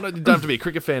 And you don't have to be a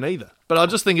cricket fan either. But I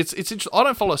just think it's interesting. I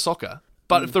don't follow soccer,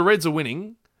 but if the Reds are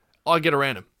winning, I get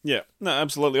around them. Yeah, no,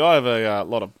 absolutely. I have a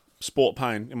lot of sport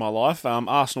pain in my life.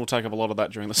 Arsenal take up a lot of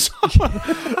that during the summer.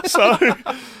 So,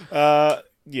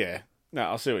 yeah.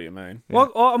 No, I see what you mean.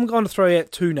 Well, I'm going to throw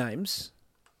out 2 names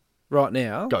right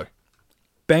now. Go.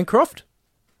 Bancroft.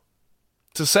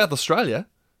 To South Australia,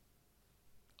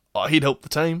 he'd help the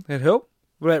team. He'd help.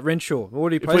 What about Renshaw?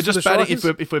 Already plays for the Strikers?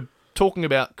 If we're talking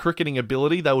about cricketing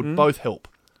ability, they would both help.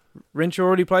 Renshaw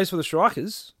already plays for the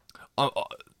Strikers.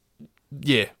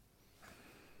 Yeah.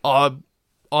 I'm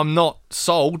not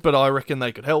sold, but I reckon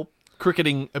they could help.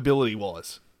 Cricketing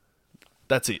ability-wise.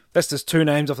 That's it. That's just 2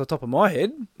 names off the top of my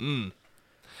head.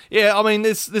 Yeah, I mean,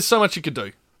 there's so much you could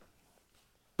do.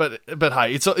 But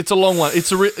hey, it's a long one.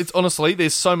 It's honestly,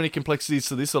 there's so many complexities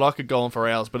to this that I could go on for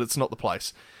hours, but it's not the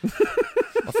place.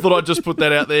 I thought I'd just put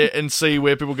that out there and see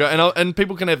where people go. And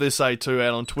people can have their say too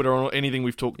out on Twitter on anything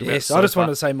we've talked about. Yes, I just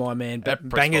wanted to say my man,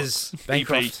 Bangers,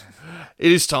 Bancroft.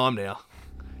 It is time now.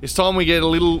 It's time we get a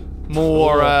little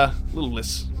more, little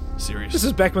less serious. This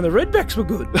is back when the Redbacks were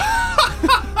good.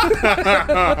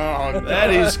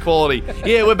 That is quality.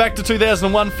 Yeah, we're back to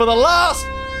 2001 for the last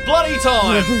bloody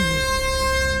time.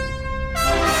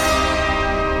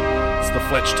 It's the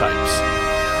Fletch tapes.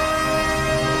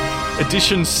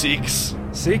 Edition 6.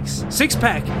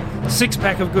 6-pack.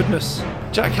 6-pack of goodness.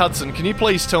 Jack Hudson, can you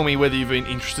please tell me whether you've been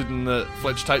interested in the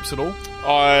Fletch tapes at all?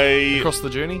 Across the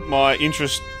journey? My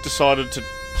interest decided to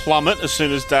plummet as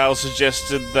soon as Dale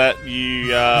suggested that you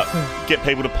get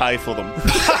people to pay for them.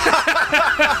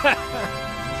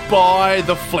 Buy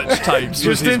the Fletch tapes.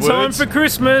 Just in time for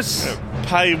Christmas.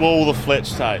 Paywall the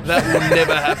Fletch tapes. That will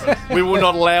never happen. We will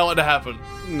not allow it to happen.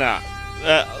 Nah.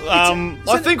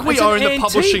 I think we own the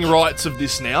publishing rights of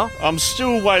this now. I'm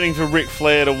still waiting for Ric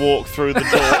Flair to walk through the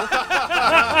door.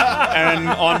 And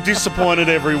I'm disappointed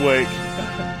every week.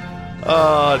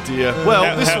 Oh dear.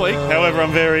 Well, this week... However,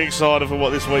 I'm very excited for what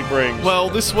this week brings. Well,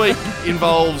 this week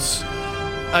involves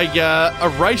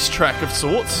a racetrack of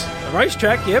sorts. A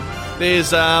racetrack, yep.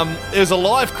 There's a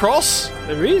live cross.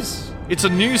 There is. It's a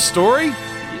news story.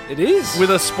 It is. With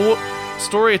a sport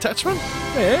story attachment.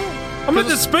 Yeah. I'm at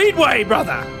the Speedway,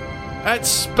 brother. At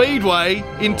Speedway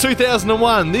in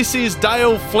 2001. This is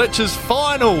Dale Fletcher's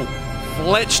final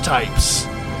Fletch tapes.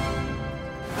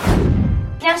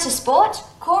 Now to sport,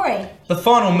 Corey. The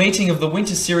final meeting of the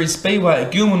Winter Series Speedway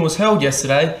at Gilman was held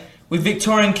yesterday, with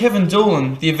Victorian Kevin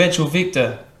Doolan the eventual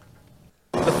victor.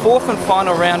 The fourth and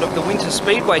final round of the Winter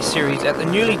Speedway Series at the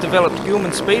newly developed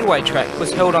Gilman Speedway track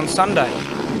was held on Sunday.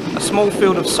 A small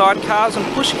field of sidecars and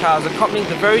pushcars accompanied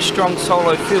the very strong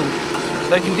solo field,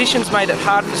 though conditions made it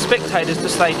hard for spectators to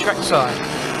stay trackside.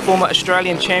 Former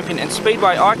Australian champion and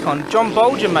Speedway icon John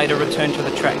Bolger made a return to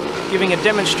the track, giving a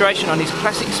demonstration on his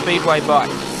classic Speedway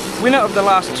bike. Winner of the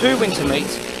last two winter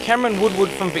meets, Cameron Woodward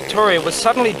from Victoria was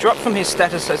suddenly dropped from his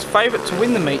status as favourite to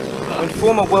win the meet when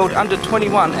former world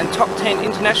under-21 and top 10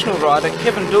 international rider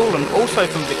Kevin Doolan, also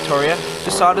from Victoria,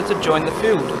 decided to join the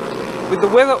field. With the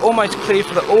weather almost clear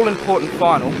for the all-important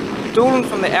final, Doolan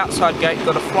from the outside gate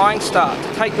got a flying start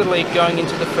to take the lead going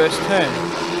into the first turn.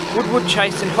 Woodward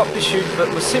chased in hot pursuit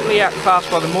but was simply outclassed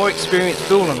by the more experienced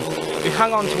Doolan, who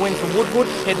hung on to win for Woodward,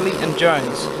 Headley and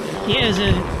Jones. Yeah, it was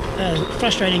a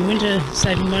frustrating winter,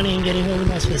 saving money and getting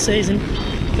organised for the season.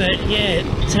 But yeah,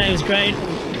 today was great.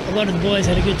 A lot of the boys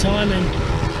had a good time and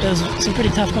there was some pretty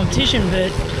tough competition,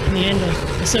 but in the end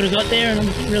I sort of got there and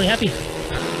I'm really happy.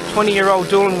 20-year-old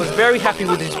Doolan was very happy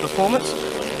with his performance,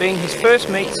 being his first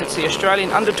meet since the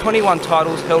Australian under-21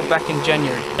 titles held back in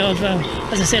January.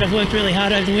 As I said, I've worked really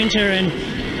hard over the winter and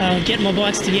getting my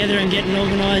bikes together and getting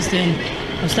organised, and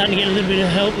I'm starting to get a little bit of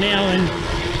help now, and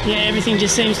yeah, everything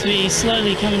just seems to be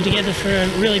slowly coming together for a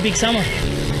really big summer.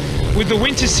 With the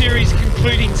Winter Series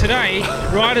concluding today,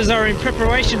 riders are in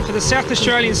preparation for the South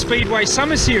Australian Speedway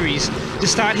Summer Series to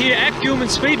start here at Gilman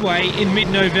Speedway in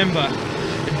mid-November.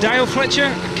 Dale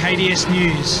Fletcher, KDS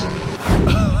News.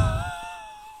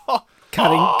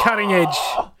 Cutting edge.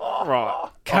 Right.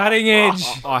 Cutting edge.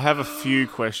 I have a few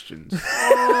questions.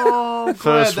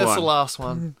 First that's the last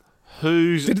one.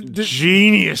 Whose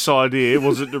genius idea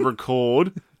was it to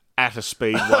record at a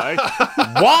speedway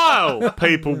while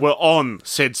people were on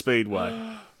said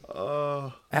speedway?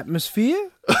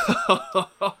 Atmosphere?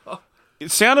 It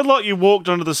sounded like you walked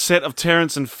onto the set of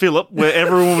Terrence and Phillip where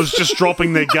everyone was just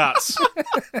dropping their guts.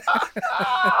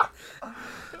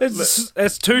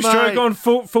 That's two-stroke on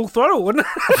full throttle, wasn't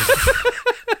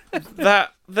it?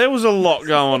 There was a lot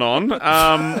going on.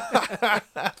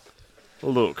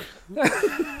 Look.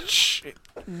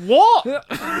 What?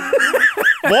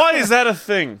 Why is that a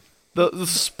thing? The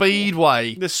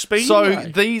speedway. The speedway. So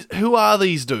who are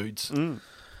these dudes?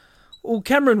 Well,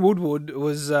 Cameron Woodward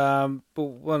was one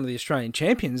of the Australian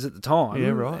champions at the time. Yeah,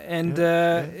 right. And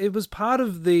it was part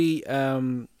of the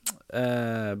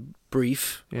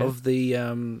brief of the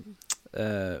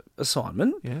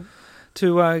assignment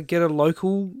to get a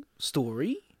local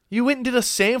story. You went and did a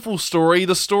sample story,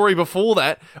 the story before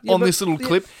that, on this little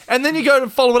clip, and then you go and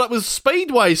follow it up with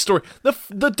Speedway story.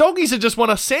 The doggies have just won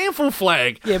a sample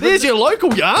flag. Yeah, there's your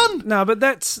local yarn. No, but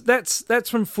that's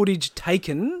from footage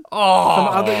taken. Oh, from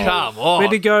other, come on. We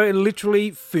had to go and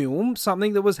literally film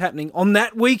something that was happening on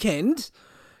that weekend,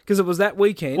 because it was that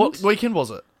weekend. What weekend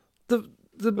was it? The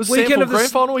was weekend of the Grand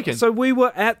Final weekend. So we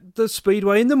were at the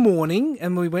Speedway in the morning,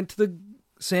 and we went to the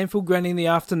Sandfield Granny in the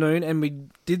afternoon, and we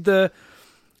did the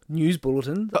news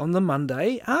bulletin on the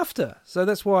Monday after. So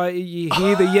that's why you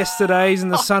hear the yesterdays and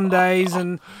the Sundays,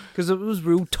 and because it was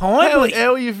real timely.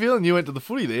 How are you feeling? You went to the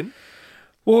footy then?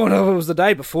 Well, no, it was the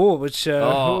day before, which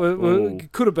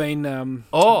could have been.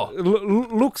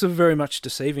 Looks are very much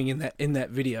deceiving in that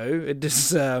video. It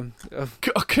just.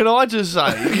 Can I just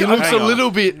say, he looks a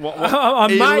little bit. He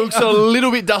looks a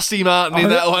little bit Dusty Martin in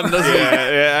that one, doesn't he?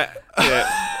 Yeah.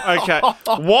 Okay.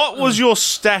 What was your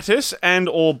status and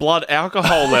or blood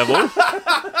alcohol level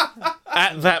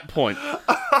at that point?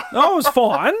 I was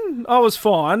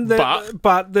fine.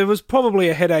 But there was probably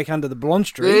a headache under the blonde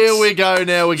streaks. There we go.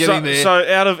 Now we're getting there. So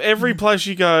out of every place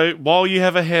you go, while you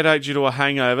have a headache due to a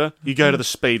hangover, you go to the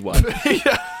Speedway.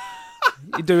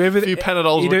 You do everything. A few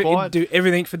Panadols required. You do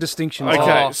everything for distinction.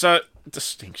 Okay, so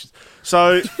distinctions.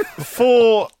 So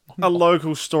for a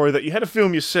local story that you had to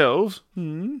film yourselves,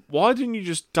 why didn't you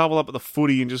just double up at the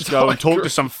footy and just go and talk to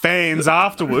some fans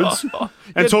afterwards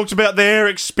and talked about their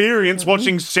experience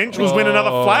watching Centrals win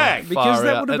another flag? Because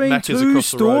that would have been two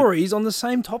stories on the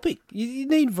same topic. You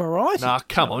need variety. Nah,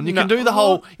 come on. You can do the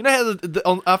whole... You know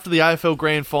how after the AFL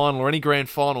Grand Final or any Grand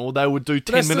Final, they would do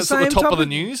 10 minutes at the top of the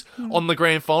news on the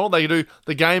Grand Final. They do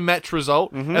the game match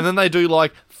result, and then they do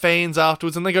like fans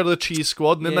afterwards, and they go to the cheer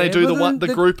squad, and then they do the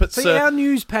group at... our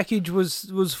news package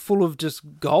was full of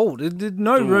just gold. It did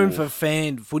no room for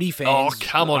footy fans. Oh,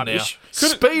 come on now.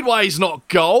 Speedway's not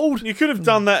gold. You could have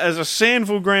done that as a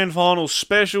Sandfield Grand Final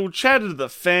special, chatted to the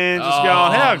fans, just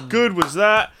going, how good was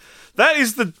that? That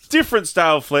is the difference,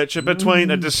 Dale Fletcher,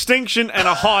 between a distinction and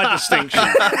a high distinction.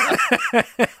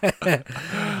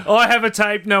 I have a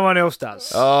tape, no one else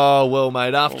does. Oh, well,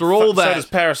 mate, after all that... So does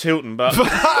Paris Hilton, but...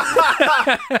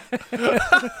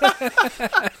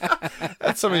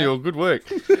 That's some of your good work.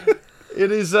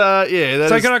 It is, yeah.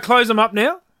 So can I close them up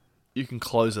now? You can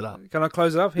close it up. Can I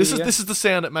close it up? This is the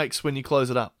sound it makes when you close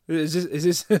it up. Is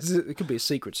this it could be a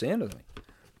secret sound, I think.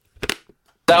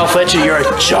 Dale Fletcher, you're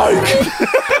a joke.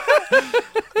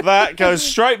 That goes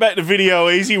straight back to Video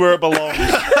Easy where it belongs.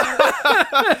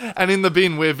 And in the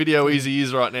bin where Video Easy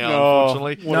is right now,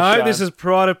 unfortunately. No, this is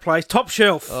pride of place. Top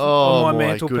shelf on my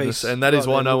mantelpiece. Goodness. And that is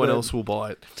why no one else will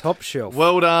buy it. Top shelf.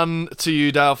 Well done to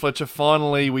you, Dale Fletcher.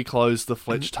 Finally, we closed the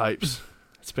Fletch tapes.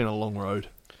 It's been a long road.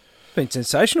 Been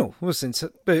sensational. It was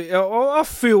but I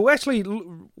feel, actually,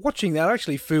 watching that, I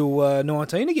actually feel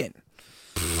 19 again.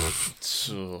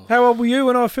 How old were you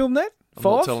when I filmed that? I'm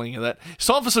 5? not telling you that. It's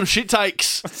time for some shit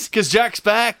takes, because Jack's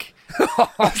back.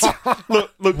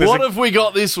 Look, what have we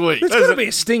got this week? There's got to be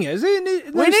a stinger. Is there?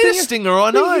 We need a stinger,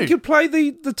 I know. You could play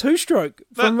the two-stroke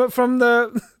from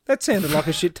the... That sounded like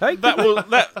a shit take.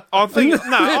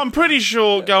 I'm pretty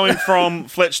sure going from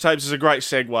Fletch tapes is a great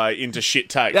segue into shit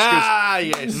takes.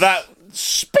 Yes. That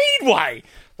Speedway,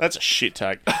 that's a shit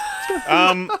take.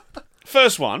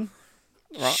 First one,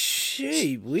 right?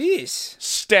 Gee whiz.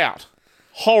 Stout,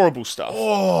 horrible stuff.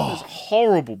 It's a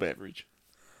horrible beverage.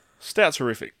 Stout's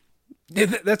horrific. Yeah,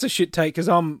 that's a shit take because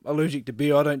I'm allergic to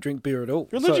beer. I don't drink beer at all.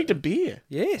 You're allergic to beer?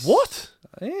 Yes. What?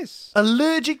 Yes.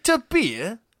 Allergic to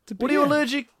beer? What are you beer.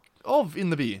 allergic of in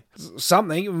the beer?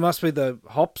 Something. It must be the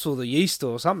hops or the yeast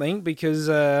or something because,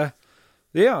 I'm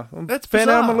That's found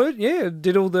out I'm bizarre. allergic. Yeah,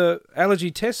 did all the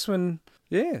allergy tests when,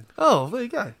 Oh, there you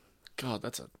go. God,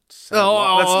 that's a sad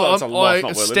life. That's a life not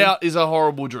worth living. Stout is a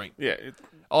horrible drink. Yeah.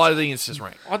 I think it's just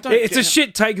rank. I don't It's a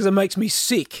shit take because it makes me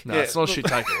sick. No, it's not a shit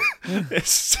take at all. It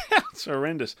sounds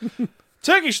horrendous.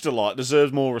 Turkish Delight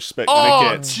deserves more respect than Oh,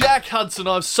 it gets. Jack Hudson,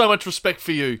 I have so much respect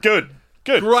for you. Good.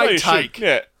 Great So you should. take.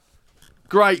 Yeah.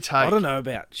 Great take. I don't know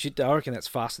about shit. I reckon that's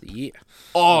fast of the year.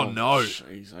 Oh, no.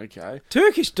 Jeez, okay.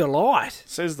 Turkish Delight.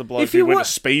 Says the bloke If you who went wa- to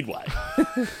Speedway.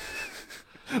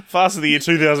 Fast of the year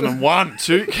 2001.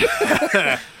 Turkish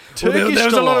There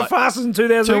was a lot of Delight. fastest in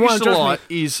 2001. Turkish Trust Delight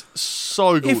me. is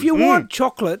so good. If you want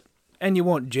chocolate and you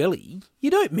want jelly, you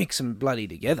don't mix them bloody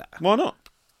together. Why not?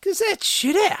 Because that's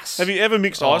shit ass. Have you ever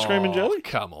mixed ice cream and jelly?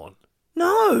 Come on.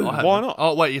 No. I haven't. Why not?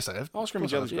 Oh, wait, yes, I have. Ice cream and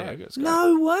jelly's Yeah, great. it's great.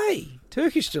 No way.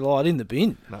 Turkish Delight in the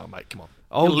bin. No, mate, come on.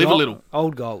 Old live gold, a little.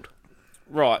 Old gold.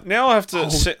 Right, now I have to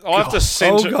Old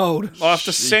center gold. I have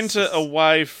to centre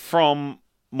away from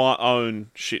my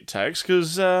own shit tags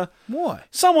because Why?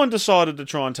 someone decided to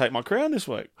try and take my crown this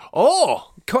week.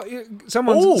 Oh!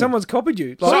 Someone's copied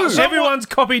you. Like, Who? everyone's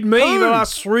copied me Who? the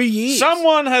last 3 years.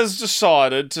 Someone has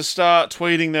decided to start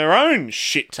tweeting their own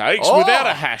shit takes without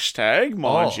a hashtag,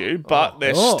 mind you, but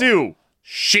they're still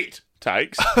shit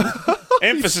takes.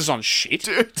 Emphasis on shit.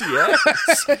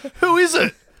 Yes. Who is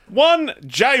it? One,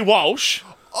 Jay Walsh,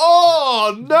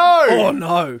 Oh, no! Oh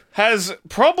no. has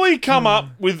probably come up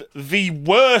with the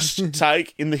worst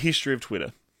take in the history of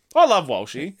Twitter. I love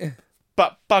Walshy,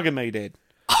 but bugger me dead.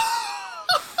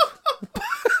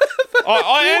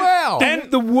 Wow.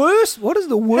 And The worst. What is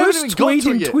the worst even got tweet to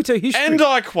it in yet. Twitter history? And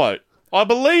I quote, I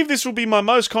believe this will be my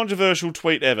most controversial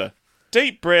tweet ever.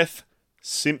 Deep breath,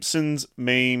 Simpsons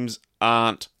memes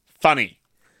aren't funny.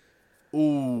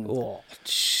 Oh,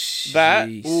 That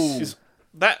jeez.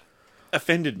 that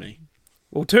offended me.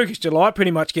 Well, Turkish Delight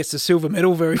pretty much gets the silver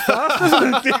medal very fast,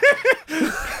 doesn't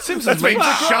it? Simpsons memes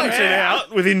shunted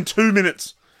out within 2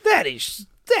 minutes.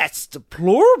 That's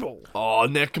deplorable. Oh,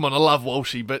 now, come on, I love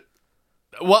Walshy, but...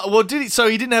 Well, did he? So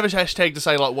he didn't have a hashtag to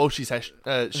say, like, Walshy's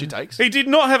shit takes? He did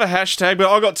not have a hashtag, but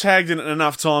I got tagged in it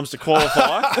enough times to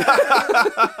qualify.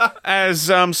 As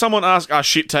someone asked, are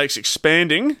shit takes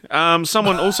expanding?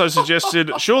 Someone also suggested,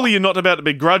 surely you're not about to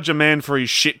begrudge a man for his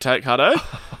shit take, Hutto.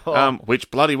 Which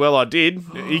bloody well I did.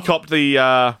 He copped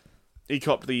the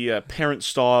parent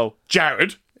style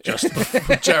Jared. Just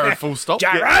Jared, full stop.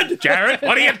 Jared,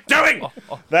 what are you doing?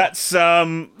 That's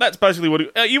basically what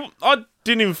I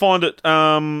didn't even find it.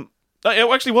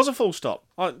 It actually was a full stop.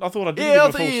 I thought I didn't give it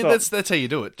a full stop. That's how you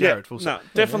do it, Jared, full stop. No,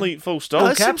 definitely full stop.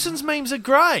 Those Simpsons memes are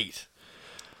great.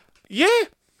 Yeah,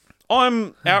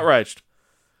 I'm outraged.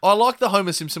 I like the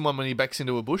Homer Simpson one when he backs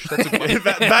into a bush. That's a good one.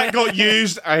 that got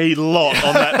used a lot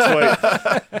on that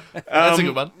tweet. That's a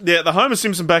good one. Yeah, the Homer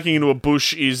Simpson backing into a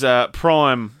bush is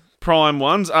prime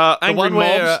ones. The Angry one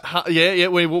Mobs.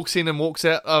 where, where he walks in and walks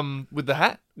out with the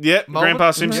hat. Yeah, Moment.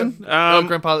 Grandpa Simpson.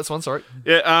 Grandpa, that's one, sorry.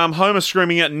 Yeah, Homer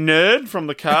screaming at nerd from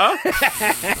the car.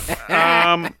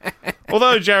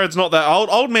 Although Jared's not that old,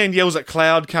 old man yells at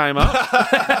cloud came up,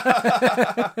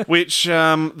 which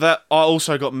that I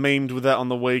also got memed with that on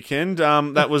the weekend.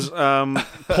 That was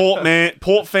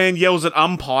Port fan yells at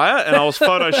umpire, and I was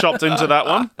photoshopped into that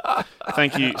one.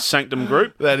 Thank you, Sanctum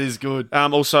Group. That is good.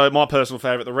 Also, my personal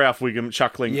favourite, the Ralph Wiggum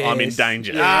chuckling, Yes. I'm in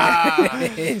danger.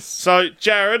 Yes. So,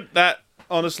 Jared,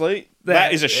 honestly,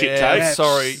 that is a shit take.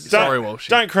 Sorry, Walshy.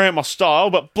 Don't cramp my style,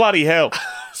 but bloody hell.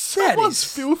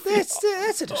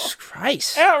 That's a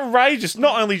disgrace. Outrageous.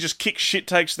 Not only just kick shit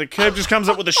takes to the curb, just comes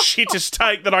up with the shittest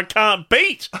take that I can't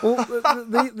beat. Well,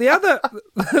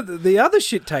 the other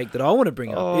shit take that I want to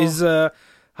bring up is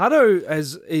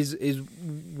Hutto is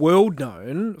world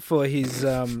known for his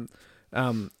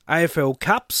AFL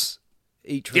Cups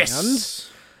each round.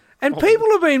 And people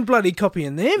have been bloody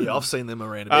copying them. Yeah, I've seen them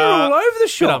around a bit. They're all over the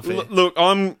shop. Look,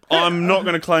 I'm not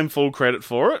going to claim full credit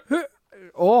for it.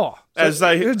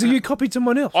 Do you copy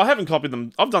someone else? I haven't copied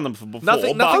them. I've done them before.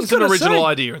 Nothing's an original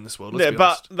idea in this world. Let's be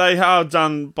honest. But they are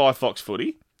done by Fox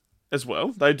Footy as well.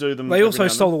 They do them. They also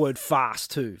stole the word fast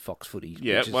too, Fox Footy.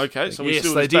 Yeah, okay. So we yes,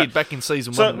 still they did back in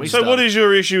season 1. So what is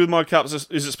your issue with my cups?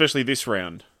 Is especially this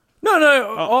round?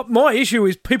 No. My issue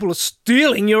is people are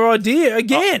stealing your idea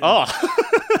again.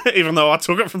 Even though I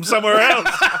took it from somewhere else.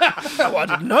 Oh, I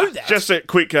didn't know that. Just a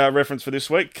quick reference for this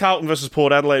week. Carlton versus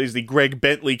Port Adelaide is the Greg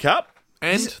Bentley Cup.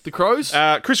 And the Crows?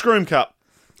 Chris Groom Cup.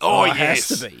 Oh, yes.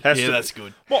 Has to be. That's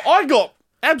good. Well, I got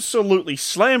absolutely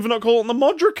slammed for not calling it the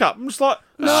Modra Cup. I'm just like,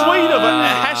 the sweet of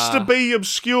it has to be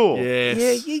obscure. Yes.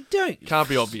 Yeah, you don't. Can't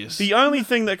be obvious. The only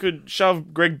thing that could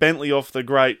shove Greg Bentley off the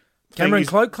great Cameron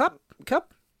Cloak Cup?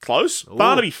 Close.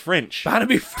 Barnaby French.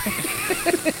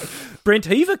 Brent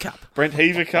Heaver Cup. Brent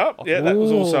Heaver Cup. Yeah, that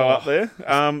was also up there.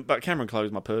 But Cameron Cloak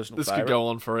is my personal favourite. This could go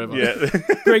on forever. Yeah.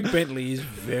 Greg Bentley is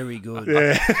very good.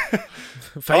 Yeah.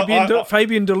 Fabian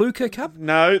DeLuca Cup?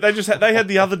 No, they had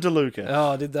the other DeLuca.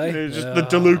 Oh, did they? It was just the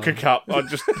DeLuca Cup.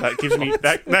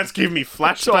 That's giving me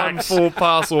Time flashbacks. for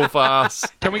pass or farce.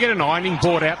 Can we get an ironing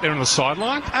board out there on the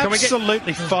sideline?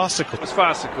 Absolutely farcical. It's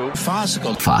farcical.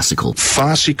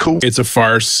 Farcical. It's a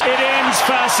farce. It ends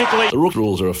farcically. The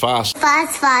rules are a farce.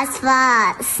 Farce.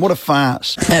 What a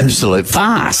farce. Absolute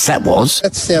farce, that was.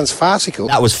 That sounds farcical.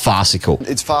 That was farcical.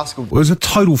 It's farcical. It was a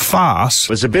total farce. It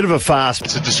was a bit of a farce.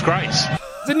 It's a disgrace.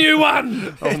 It's a new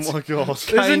one. Oh my god.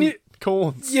 There's a new...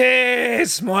 Corns.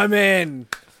 Yes, my man.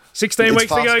 16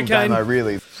 weeks to go, Kane.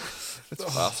 Really. It's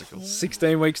farcical.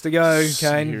 16 weeks to go,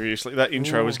 Kane. Seriously, that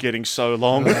intro was getting so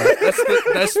long.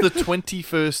 That's the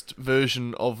 21st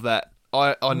version of that.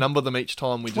 I number them each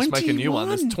time. We just make a new one.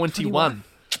 There's 21.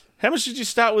 How much did you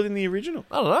start with in the original?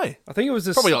 I don't know. I think it was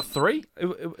Probably like 3.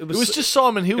 It was just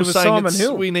Simon Hill saying Simon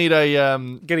Hill. We need a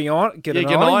get an iron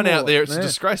iron out there. It's Yeah. a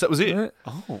disgrace. That was it. Yeah.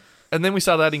 Oh. And then we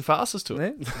started adding farces to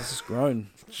it. Yeah, this has grown.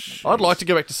 I'd like to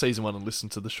go back to season 1 and listen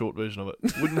to the short version of it.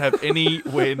 Wouldn't have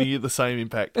anywhere near the same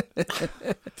impact.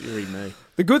 Deary me.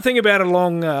 The good thing about a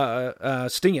long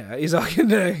stinger is I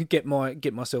can get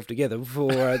myself together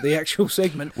for the actual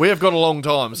segment. We have got a long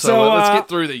time, so let's get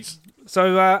through these.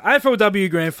 So AFLW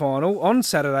Grand Final on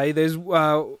Saturday. There's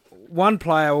one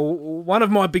player, one of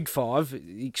my big 5,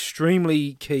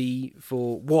 extremely key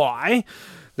for why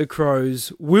the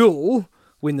Crows will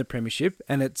win the premiership,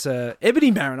 and it's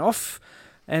Ebony Marinoff.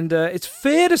 And it's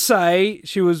fair to say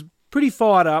she was pretty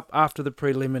fired up after the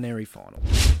preliminary final.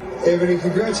 Ebony,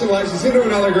 congratulations. Into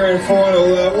another grand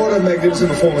final. What a magnificent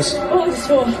performance.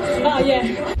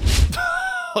 Yeah.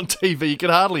 On TV, you could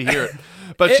hardly hear it.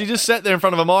 But she just sat there in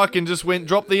front of a mic and just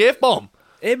dropped the F-bomb.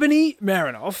 Ebony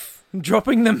Marinoff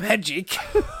dropping the magic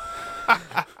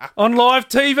on live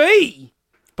TV.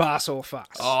 Pass or farce?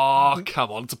 Oh,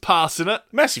 come on. It's a pass, isn't it?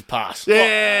 Massive pass.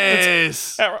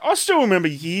 Yes. I still remember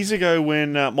years ago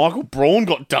when Michael Braun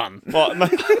got done.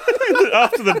 Like,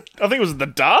 after I think it was the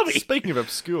Derby. Speaking of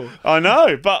obscure. I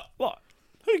know, but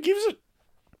who gives it?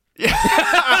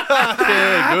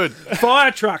 Yeah, good.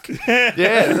 Fire truck.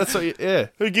 Yeah, that's what. Yeah.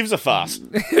 Who gives a farce?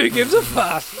 Who gives a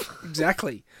fuss?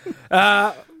 Exactly.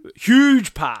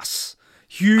 Huge pass.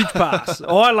 Huge pass.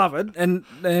 I love it. And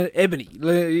Ebony,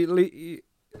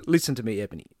 listen to me,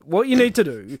 Ebony. What you need to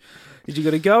do is you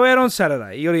got to go out on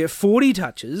Saturday. You got to get 40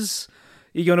 touches.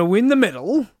 You're going to win the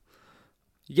medal.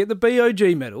 You get the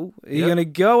BOG medal. You're going to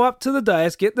go up to the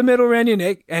dais, get the medal around your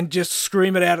neck, and just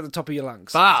scream it out at the top of your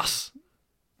lungs. Farce.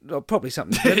 Oh, probably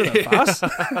something better than farce.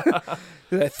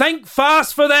 Thank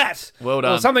farce for that. Well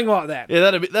done. Or something like that. Yeah,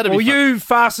 that'd be or fun. you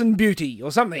farce and beauty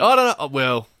or something. I don't know.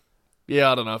 Well,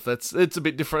 yeah, I don't know if it's a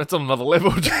bit different. It's on another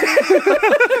level.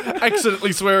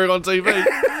 Accidentally swearing on TV.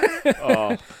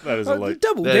 Oh, that is elite.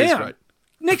 Double That is down. great.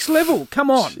 Next level.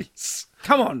 Come on. Jeez.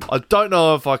 Come on. I don't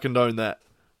know if I condone that.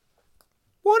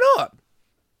 Why not?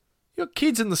 You got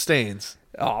kids in the stands.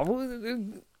 Oh, well,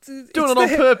 Doing it on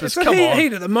purpose. It's Come the on.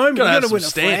 heat of the moment. Gotta You've have got to win some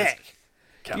a standards. flag.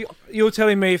 You're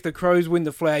telling me if the Crows win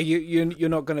the flag, you're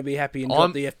not going to be happy and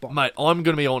drop the F-bomb. Mate, I'm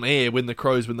going to be on air when the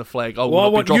Crows win the flag. I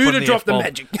want you to drop the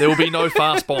magic. There will be no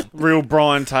fast bomb. Real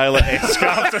Brian Taylor-esque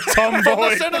after Tom From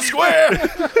Boyd. the centre square.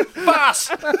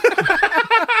 Fast.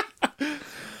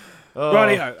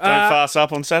 Rightio. Don't fast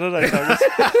up on Saturday, Douglas.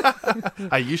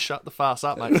 Hey, you shut the fast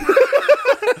up, mate.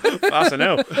 Fast and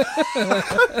hell.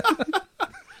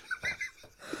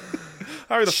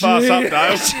 Hurry the fast up,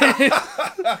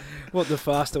 Dale. What the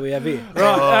faster we have here.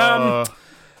 Right.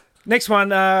 Next one.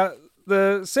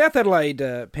 The South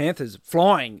Adelaide Panthers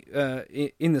flying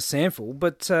in the SANFL,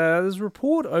 but there's a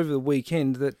report over the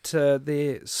weekend that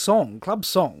their club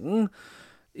song,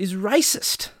 is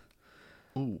racist.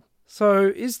 Ooh.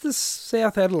 So is the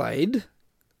South Adelaide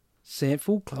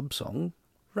SANFL club song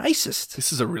racist?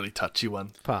 This is a really touchy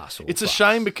one. Pass. It's a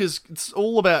shame because it's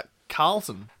all about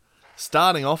Carlton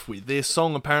starting off with. Their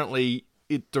song, apparently,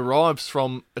 it derives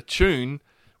from a tune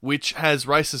which has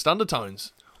racist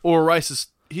undertones or a racist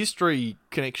history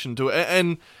connection to it.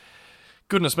 And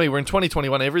goodness me, we're in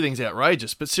 2021, everything's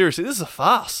outrageous. But seriously, this is a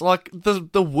farce. Like,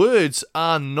 the words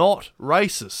are not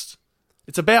racist.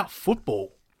 It's about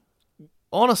football.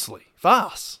 Honestly,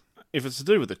 farce. If it's to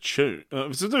do with the tune,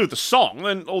 if it's to do with the song,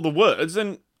 then all the words,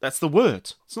 then that's the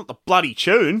words. It's not the bloody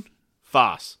tune.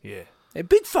 Farce. Yeah. A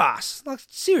big farce. Like,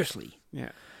 seriously.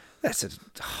 Yeah. That's a...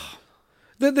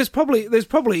 There's probably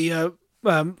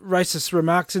racist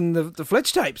remarks in the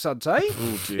Fletch tapes, I'd say,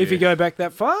 if you go back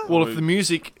that far. Well, if the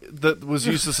music that was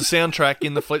used as a soundtrack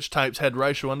in the Fletch tapes had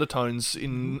racial undertones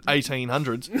in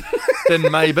 1800s,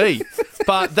 then maybe.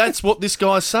 But that's what this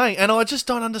guy's saying, and I just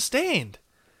don't understand.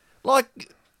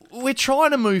 Like, we're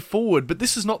trying to move forward, but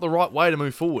this is not the right way to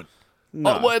move forward.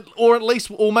 No. Or at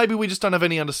least, or maybe we just don't have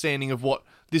any understanding of what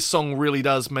this song really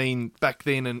does mean back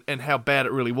then and how bad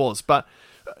it really was. But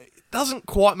it doesn't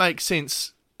quite make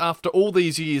sense after all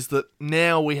these years that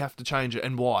now we have to change it,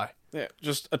 and why? Yeah,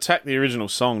 just attack the original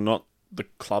song, not the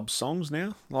club songs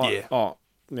now. Like, yeah. Oh,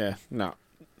 yeah, no.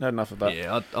 Had enough of that.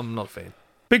 Yeah, I'm not a fan.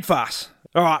 Big farce.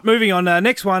 All right, moving on.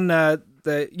 Next one,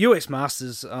 the US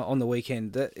Masters on the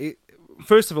weekend.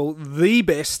 First of all, the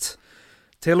best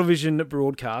television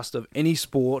broadcast of any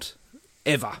sport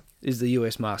ever is the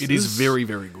US Masters. It is very,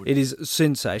 very good. It is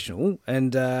sensational.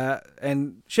 And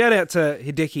shout out to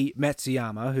Hideki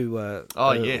Matsuyama, who...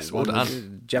 yes, well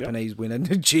done. Japanese winner.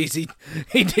 Jeez,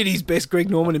 he did his best Greg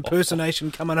Norman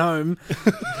impersonation coming home.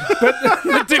 But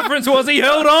the difference was he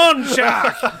held on,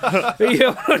 Shark. He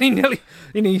held on.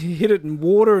 He hit it in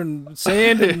water and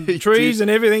sand and trees and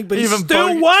everything, but he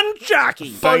still won,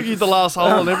 Sharky. Bogeyed the last hole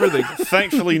and everything.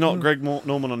 Thankfully not Greg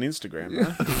Norman on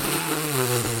Instagram.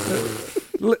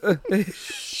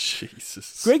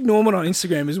 Jesus. Greg Norman on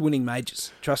Instagram is winning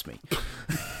majors. Trust me.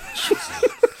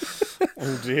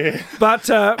 Oh, dear. But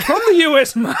from the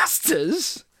US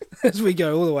Masters, as we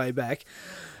go all the way back,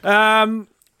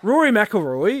 Rory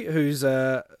McIlroy, who's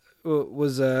I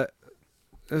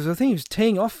think he was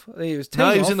teeing off. He was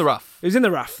in the rough. He was in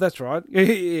the rough, that's right.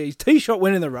 His tee shot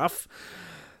went in the rough.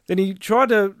 Then he tried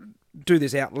to do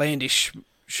this outlandish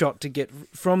shot to get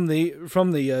from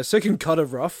the second cut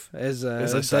of rough, as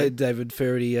David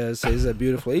Ferrity says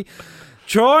beautifully,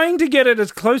 trying to get it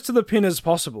as close to the pin as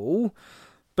possible,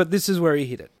 but this is where he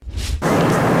hit it.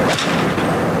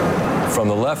 From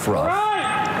the left rough.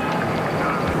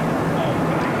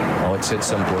 Oh, it's hit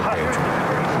some poor page.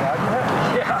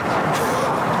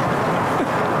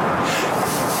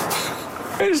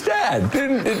 His dad.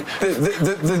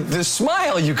 The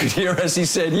smile you could hear as he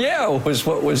said, yeah, was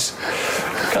what was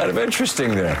kind of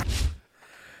interesting there.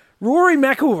 Rory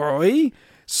McIlroy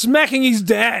smacking his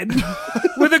dad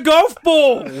with a golf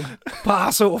ball.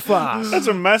 Pass or farce? That's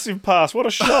a massive pass. What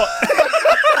a shot.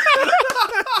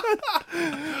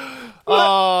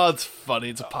 Oh, it's funny.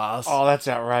 It's a pass. Oh, that's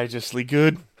outrageously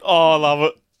good. Oh, I love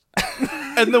it.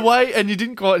 And the way, and you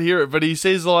didn't quite hear it, but he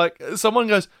says, like, someone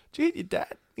goes, "Do you hit your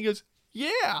dad?" He goes,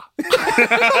 "Yeah."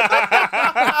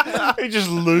 He just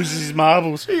loses his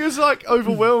marbles. He was like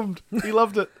overwhelmed. He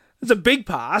loved it. It's a big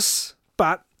pass,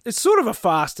 but it's sort of a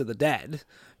farce to the dad,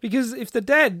 because if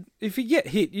you get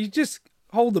hit, you just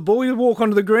hold the ball, you walk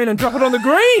onto the green and drop it on the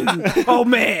green. Oh,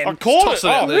 man. I caught it.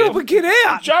 Oh, get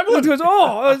out. Juggling. It goes,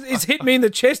 it's hit me in the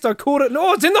chest. I caught it. And,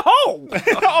 it's in the hole.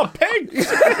 Oh, peg.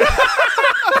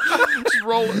 Just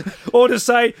roll it. Or to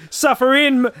say, suffer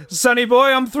in, sonny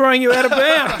boy, I'm throwing you out of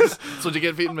bounds. That's what you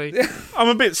get for hitting me. I'm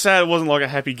a bit sad it wasn't like a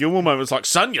Happy Gilmore moment. It's like,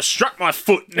 son, you struck my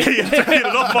foot. You have to get it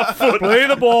off my foot. Play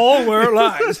the ball where it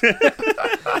lies.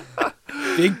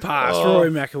 Big pass, Rory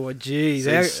McIlroy. Jeez,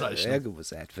 Sensational. how good was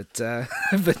that?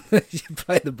 But you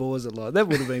play the balls a lot. That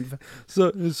would have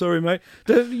been. Sorry, mate.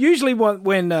 Usually,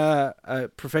 when a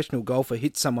professional golfer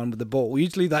hits someone with the ball,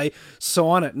 usually they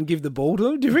sign it and give the ball to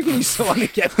them. Do you reckon he's signing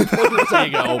it? There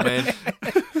you go, old man.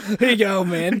 Here you go, old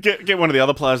man. Get one of the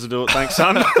other players to do it. Thanks,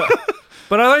 son.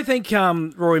 But I don't think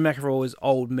Rory McIlroy's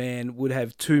old man would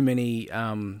have too many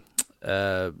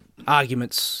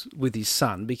arguments with his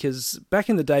son, because back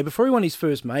in the day, before he won his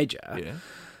first major,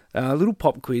 a little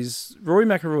pop quiz, Rory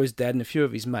McIlroy's dad and a few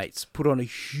of his mates put on a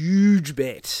huge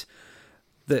bet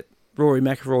that Rory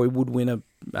McIlroy would win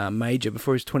a major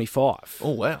before he was 25. Oh,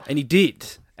 wow. And he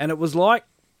did. And it was like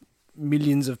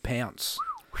millions of pounds.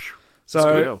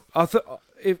 So I thought,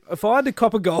 if I had to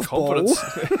cop a golf ball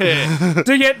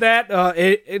to get that,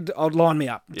 I'd line me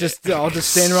up. I'll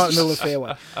just stand right in the middle of the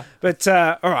fairway. But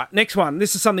all right, next one.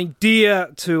 This is something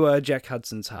dear to Jack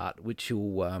Hudson's heart, which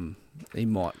he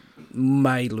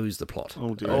may lose the plot.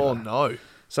 Oh dear. Oh no.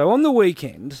 So on the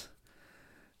weekend,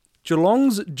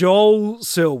 Geelong's Joel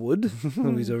Selwood,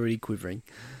 who is already quivering,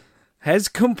 has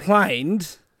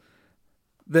complained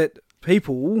that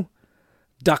people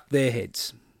duck their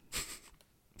heads.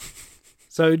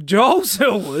 So Joel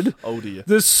Selwood, oh dear,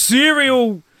 the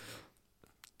serial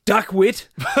duckwit,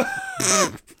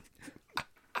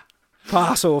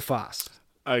 pass or fast?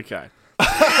 Okay.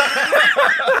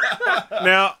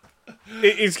 Now,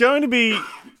 it's going to be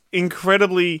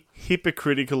incredibly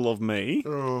hypocritical of me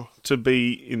to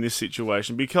be in this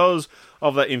situation because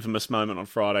of that infamous moment on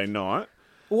Friday night.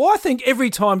 Well, I think every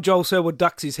time Joel Selwood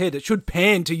ducks his head, it should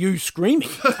pan to you screaming.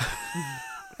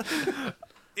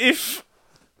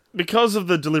 Because of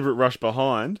the deliberate rush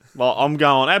behind, well, I'm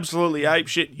going absolutely ape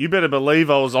shit. You better believe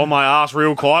I was on my ass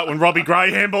real quiet when Robbie Gray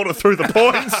handballed it through the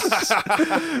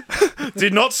points.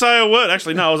 Did not say a word.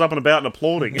 Actually, no, I was up and about and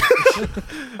applauding.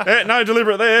 No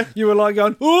deliberate there. You were like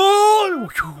going, ooh!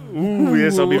 Ooh,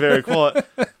 yes, I'll be very quiet.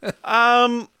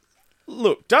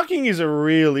 Look, ducking is a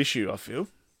real issue, I feel,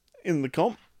 in the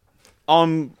comp.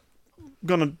 I'm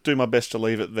going to do my best to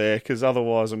leave it there, because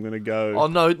otherwise I'm going to go... Oh,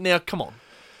 no, now, come on.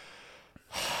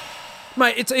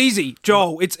 Mate, it's easy,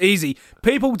 Joel. It's easy.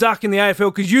 People duck in the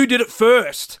AFL because you did it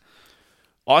first.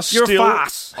 I You're still a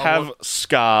farce. have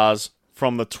scars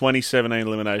from the 2017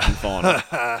 elimination final.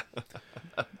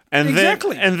 And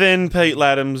Exactly. then Pete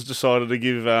Laddams decided to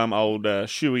give old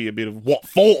Shuey a bit of what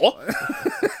for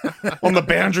on the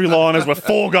boundary line as we're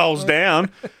 4 goals down,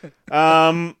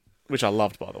 which I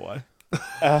loved, by the way.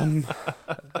 I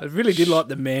really did like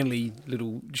the manly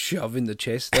little shove in the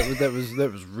chest. That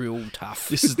was real tough.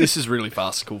 This is really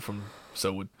farcical from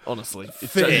Selwood, honestly.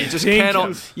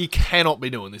 You cannot be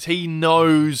doing this. He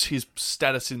knows his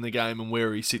status in the game and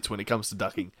where he sits when it comes to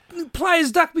ducking.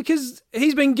 Players duck because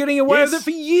he's been getting away with it for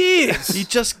years. You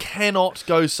just cannot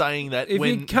go saying that If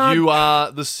when you can't- you are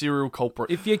the serial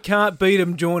culprit. If you can't beat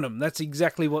them, join them. That's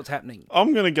exactly what's happening.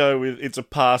 I'm going to go with it's a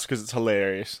pass because it's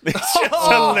hilarious. It's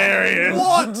just hilarious.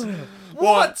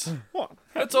 What? What?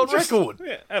 That's on record.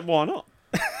 Yeah, why not?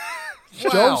 Wow.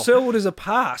 Joel Selwood is a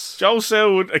pass. Joel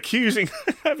Selwood accusing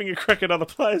having a crack at other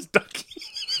players ducking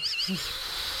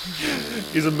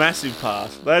is a massive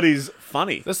pass. That is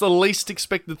funny. That's the least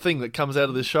expected thing that comes out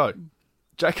of this show.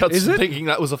 Jack Hudson thinking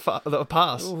that was a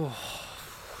pass.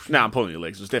 No, I'm pulling your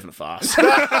legs. It was definitely fast.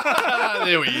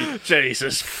 There we go.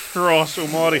 Jesus Christ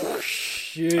almighty.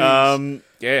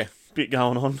 Yeah, bit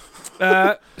going on.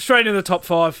 Straight in the top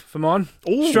 5 for mine.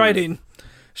 Ooh. Straight in.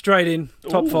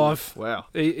 Top 5. Wow.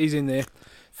 He's in there.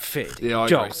 Fair. Yeah, I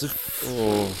Joel.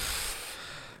 agree.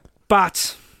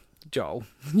 But, Joel,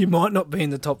 you might not be in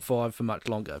the top 5 for much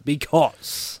longer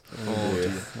because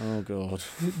Oh, God.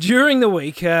 during the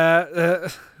week,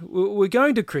 we're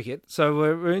going to cricket. So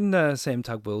we're in Sam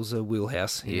Tugwell's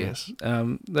wheelhouse here. Yes.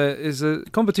 There is a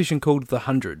competition called the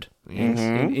 100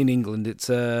 in England. It's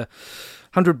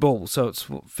 100 balls, so it's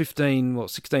 16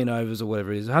 overs or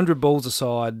whatever it is. 100 balls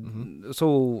aside, it's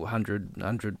all 100,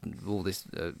 all this,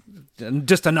 and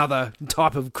just another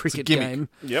type of cricket game.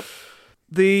 Yep.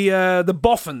 The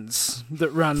boffins that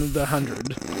run the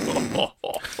 100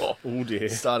 Oh, dear.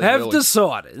 have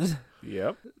decided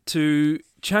Yep. to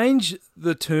change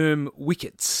the term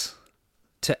wickets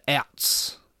to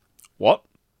outs. What?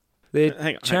 They're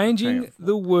Hang on. changing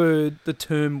the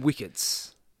term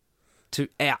wickets to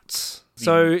outs.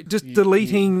 So just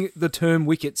deleting the term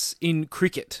wickets in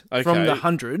cricket from the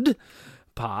 100,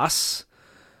 pass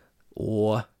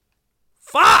or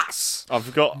farce.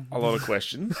 I've got a lot of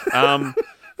questions.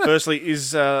 Firstly,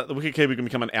 is the wicketkeeper going to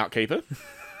become an outkeeper?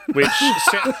 Which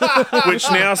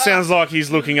now sounds like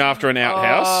he's looking after an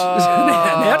outhouse.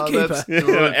 An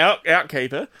outkeeper.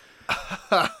 Outkeeper.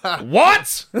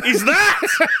 What is that?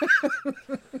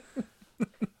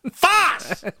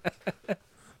 Farce!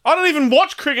 I don't even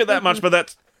watch cricket that much, but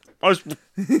that's the most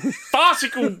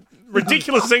farcical,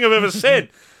 ridiculous thing I've ever said.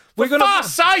 For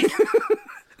far's sake!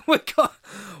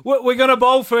 We're going to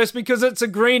bowl first because it's a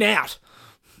green out.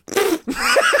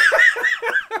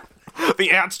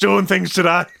 The out's doing things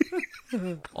today.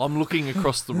 I'm looking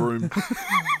across the room.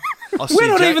 We're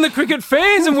not even the cricket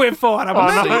fans and we're fired up.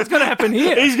 What's going to happen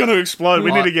here? He's going to explode.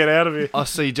 We need to get out of here. I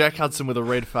see Jack Hudson with a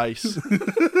red face.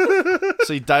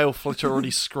 See Dale Fletcher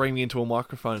already screaming into a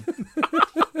microphone.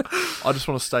 I just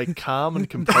want to stay calm and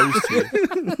composed here.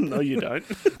 No, you don't.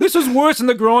 This is worse than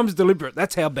the Grimes deliberate.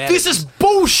 That's how bad This is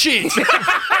bullshit!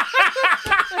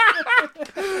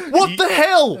 What the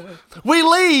hell? We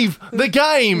leave the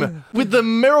game with the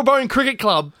Marylebone Cricket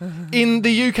Club in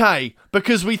the UK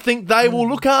because we think they will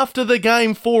look after the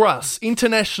game for us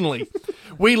internationally.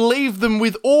 We leave them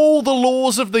with all the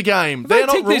laws of the game. They're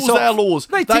not rules, they're laws.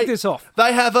 They take this off.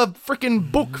 They have a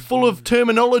freaking book full of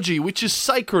terminology, which is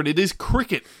sacred. It is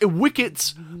cricket.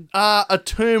 Wickets are a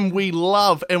term we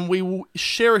love and we will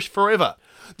cherish forever.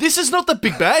 This is not the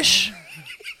Big Bash.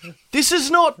 This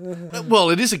is not... Well,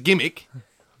 it is a gimmick.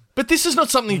 But this is not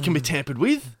something that can be tampered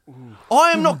with.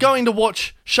 I am not going to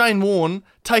watch Shane Warne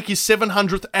take his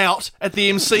 700th out at the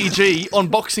MCG on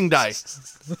Boxing Day.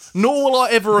 Nor will I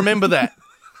ever remember that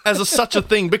as such a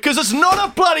thing, because it's not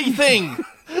a bloody thing.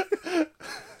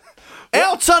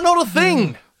 Outs are not a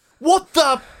thing. What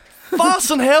the farce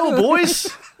and hell,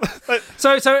 boys?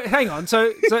 So hang on.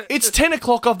 So it's 10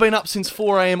 o'clock. I've been up since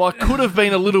 4 a.m. I could have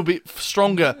been a little bit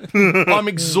stronger. I'm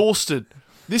exhausted.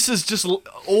 This is just,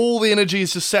 all the energy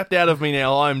is just sapped out of me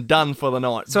now. I'm done for the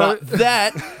night. So but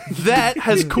that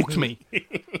has cooked me.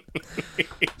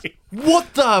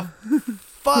 What the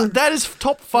fuck? That is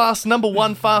top fast, number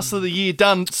one fast of the year.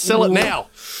 Done. Sell it now.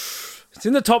 It's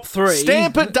in the top 3.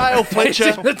 Stamp it, Dale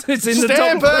Fletcher. It's in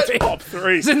the top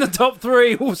 3. It's in the top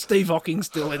 3. Oh, Steve Hocking's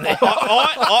still in there.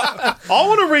 I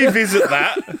want to revisit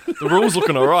that. The rule's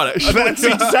looking all right, actually. That's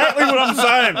exactly what I'm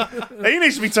saying. He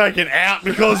needs to be taken out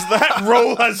because that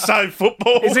rule has saved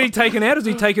football. Is he taken out or is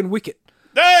he taken wicket?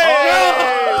 Hey!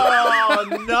 Oh,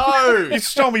 no. You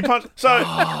stole me punch. So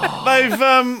they've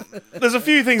there's a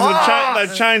few things that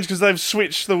they've changed because they've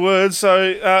switched the words.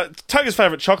 So Tugger's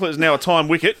favourite chocolate is now a time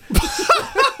wicket.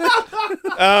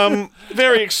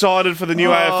 Very excited for the new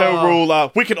AFL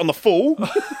rule, wicket on the full.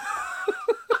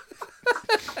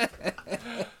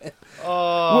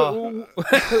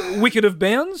 Wicket of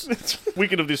bounds? It's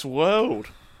wicket of this world.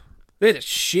 They're just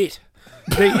shit.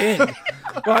 The end.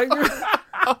 Like,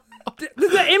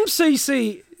 the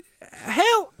MCC,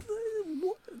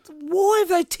 why have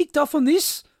they ticked off on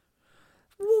this?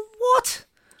 What?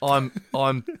 I'm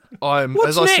What's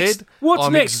as I next? said, What's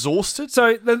I'm next? exhausted.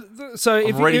 So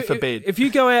I'm ready for bed. If you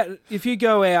go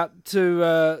out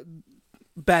to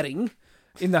batting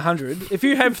in the 100, if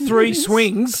you have 3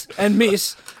 swings and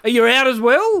miss, are you out as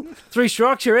well? 3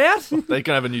 strikes, you're out. They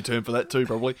can have a new term for that too,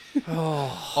 probably.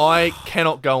 I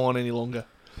cannot go on any longer.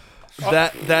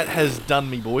 That has done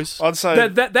me, boys. I'd say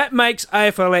that makes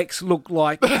AFLX look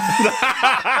like the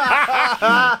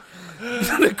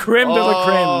creme de la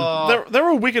creme. They're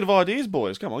all wicket of ideas,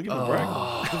 boys. Come on, give them a break.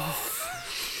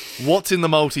 What's in the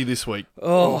multi this week?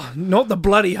 Oh, not the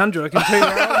bloody 100, I can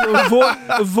tell you.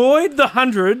 Avoid the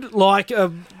 100 like a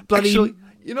bloody... Actually,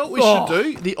 you know what we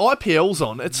should do? The IPL's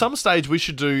on. At some stage, we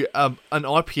should do an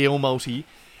IPL multi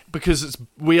because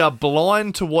we are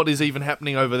blind to what is even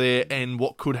happening over there and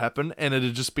what could happen, and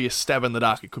it'd just be a stab in the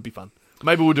dark. It could be fun.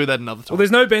 Maybe we'll do that another time. Well,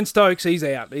 there's no Ben Stokes. He's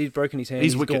out. He's broken his hand.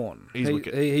 He's wicket. Gone. He's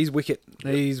wicket. He's wicket.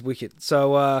 He's wicket.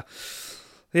 So,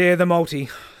 yeah, the multi.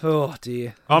 Oh,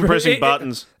 dear. I'm pressing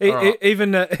buttons.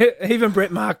 Even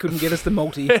Brett Mark couldn't get us the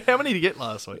multi. How many did he get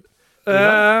last week?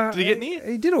 Did he get near?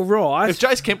 He did all right. If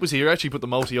Jace Kemp was here, he actually put the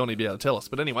multi on, he'd be able to tell us.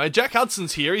 But anyway, Jack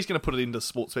Hudson's here. He's going to put it into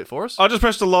Sportsbet for us. I just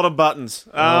pressed a lot of buttons.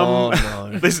 No.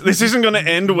 This isn't going to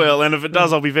end well, and if it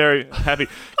does, I'll be very happy.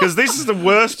 Because this is the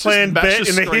worst planned bet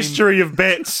in the history of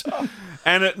bets.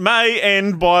 And it may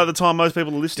end by the time most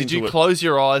people are listening to it. Did you close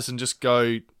your eyes and just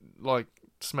go, like,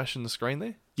 smashing the screen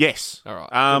there? Yes. All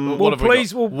right.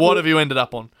 What have you ended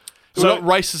up on? So, we got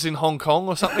races in Hong Kong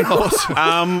or something?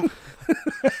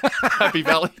 Happy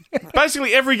Valley.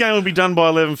 Basically, every game will be done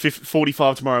by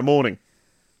 11:45 tomorrow morning.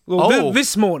 Well,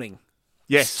 this morning.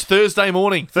 Yes. It's Thursday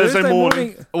morning. Thursday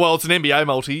morning. Well, it's an NBA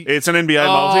multi. It's an NBA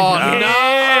multi.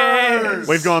 No!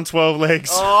 We've gone 12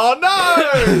 legs. Oh,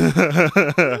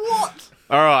 no! What?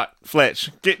 All right,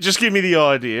 Fletch, just give me the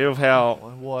idea of how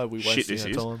Why are we wasting shit this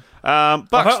is. time?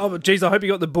 Bucks. I hope you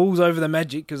got the Bulls over the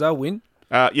Magic because they'll win.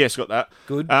 Yes, got that.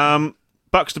 Good.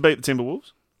 Bucks to beat the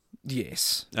Timberwolves.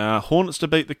 Yes. Hornets to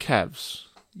beat the Cavs.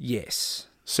 Yes.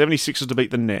 76ers to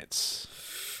beat the Nets.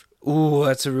 Ooh,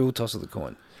 that's a real toss of the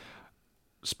coin.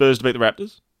 Spurs to beat the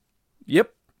Raptors.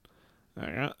 Yep. All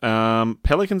right.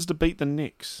 Pelicans to beat the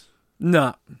Knicks.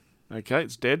 No. Okay,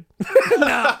 it's dead.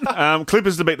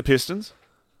 Clippers to beat the Pistons.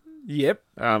 Yep.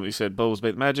 You said Bulls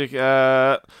beat the Magic.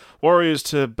 Warriors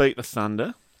to beat the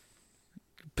Thunder.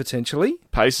 Potentially.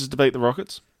 Pacers to beat the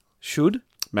Rockets. Should.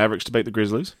 Mavericks to beat the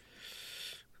Grizzlies.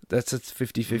 That's a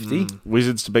 50-50.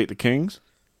 Wizards to beat the Kings.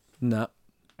 No.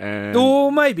 And,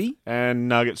 Or maybe. And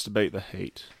Nuggets to beat the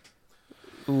Heat.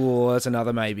 Oh, that's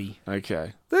another maybe.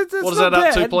 Okay. That's what does that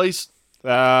up to, please?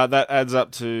 That adds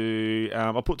up to...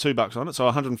 I'll put $2 on it, so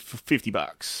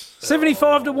 $150.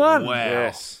 75 to 1. Wow.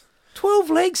 Yes. 12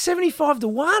 legs, 75 to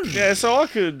 1. Yeah, so I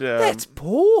could... That's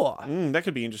poor. That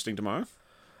could be interesting tomorrow.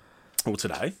 Or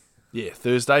today. Yeah,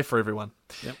 Thursday for everyone.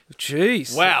 Yep.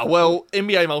 Jeez. Wow, well,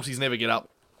 NBA multis never get up.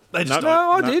 They just don't.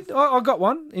 No, I did. I got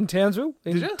one in Townsville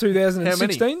in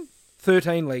 2016.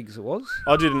 13 legs it was.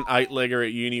 I did an 8-legger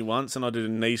at uni once, and I did a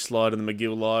knee slide in the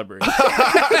McGill Library.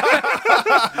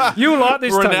 You'll like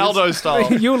this, Ronaldo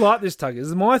style. You'll like this,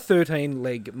 Tuggers. My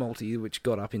 13-leg multi, which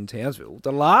got up in Townsville,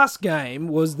 the last game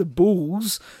was the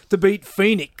Bulls to beat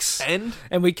Phoenix. And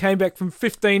we came back from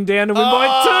 15 down to win by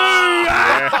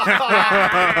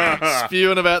 2!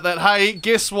 Spewing about that. Hey,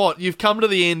 guess what? You've come to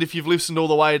the end, if you've listened all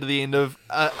the way to the end of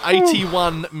an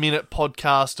 81-minute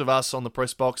podcast of us on the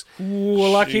press box. Well,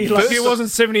 lucky it wasn't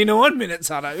 79 minutes,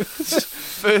 Hutto.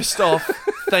 First off,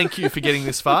 thank you for getting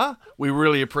this far. We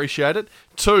really appreciate it.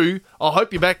 2, I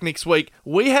hope you're back next week.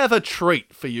 We have a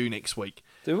treat for you next week.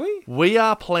 Do we? We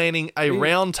are planning a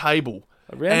round table.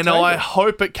 And I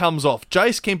hope it comes off.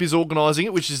 Jace Kemp is organising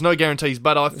it, which is no guarantees,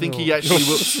 but I think he actually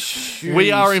will.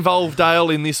 We are involved, Dale,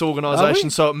 in this organisation,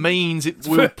 so it means it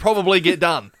will probably get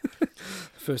done.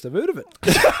 First I've heard of it.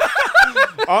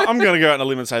 I'm going to go out on a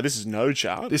limb and say this is no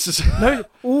chart. This is no.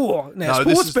 Oh, now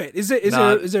sports bet. Is there?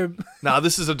 No,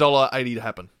 this is $1.80 to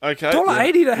happen. Okay,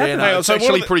 $1.80 to happen. Yeah, no, it's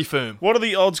actually pretty firm. What are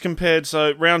the odds compared?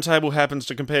 So round table happens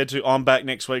to compared to I'm back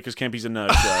next week because Kempy's a no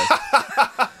show.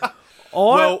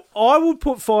 I would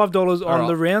put $5 on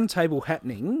the round table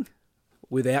happening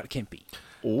without Kempy.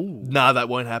 No, that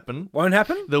won't happen. Won't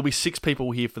happen? There'll be 6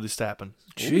 people here for this to happen.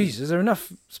 Jeez, is there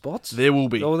enough spots? There will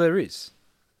be. Oh, there is.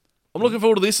 I'm looking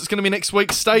forward to this. It's going to be next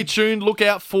week. Stay tuned. Look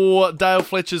out for Dale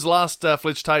Fletcher's last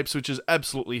Fletch tapes, which is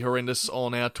absolutely horrendous,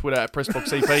 on our Twitter at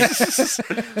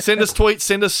PressboxCP. Send us tweets.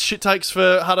 Send us shit takes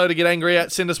for Hutto to get angry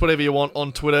at. Send us whatever you want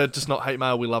on Twitter. Just not hate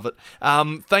mail. We love it.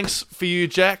 Thanks for you,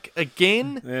 Jack,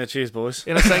 again. Yeah, cheers, boys.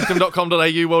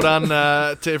 Innersanctum.com.au. Well done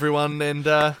to everyone. And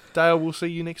Dale, we'll see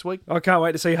you next week. I can't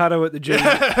wait to see Hutto at the gym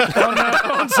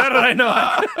on Saturday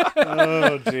night.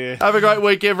 Oh, dear. Have a great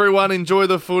week, everyone. Enjoy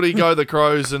the footy. Go the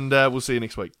Crows. And we'll see you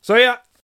next week. See ya.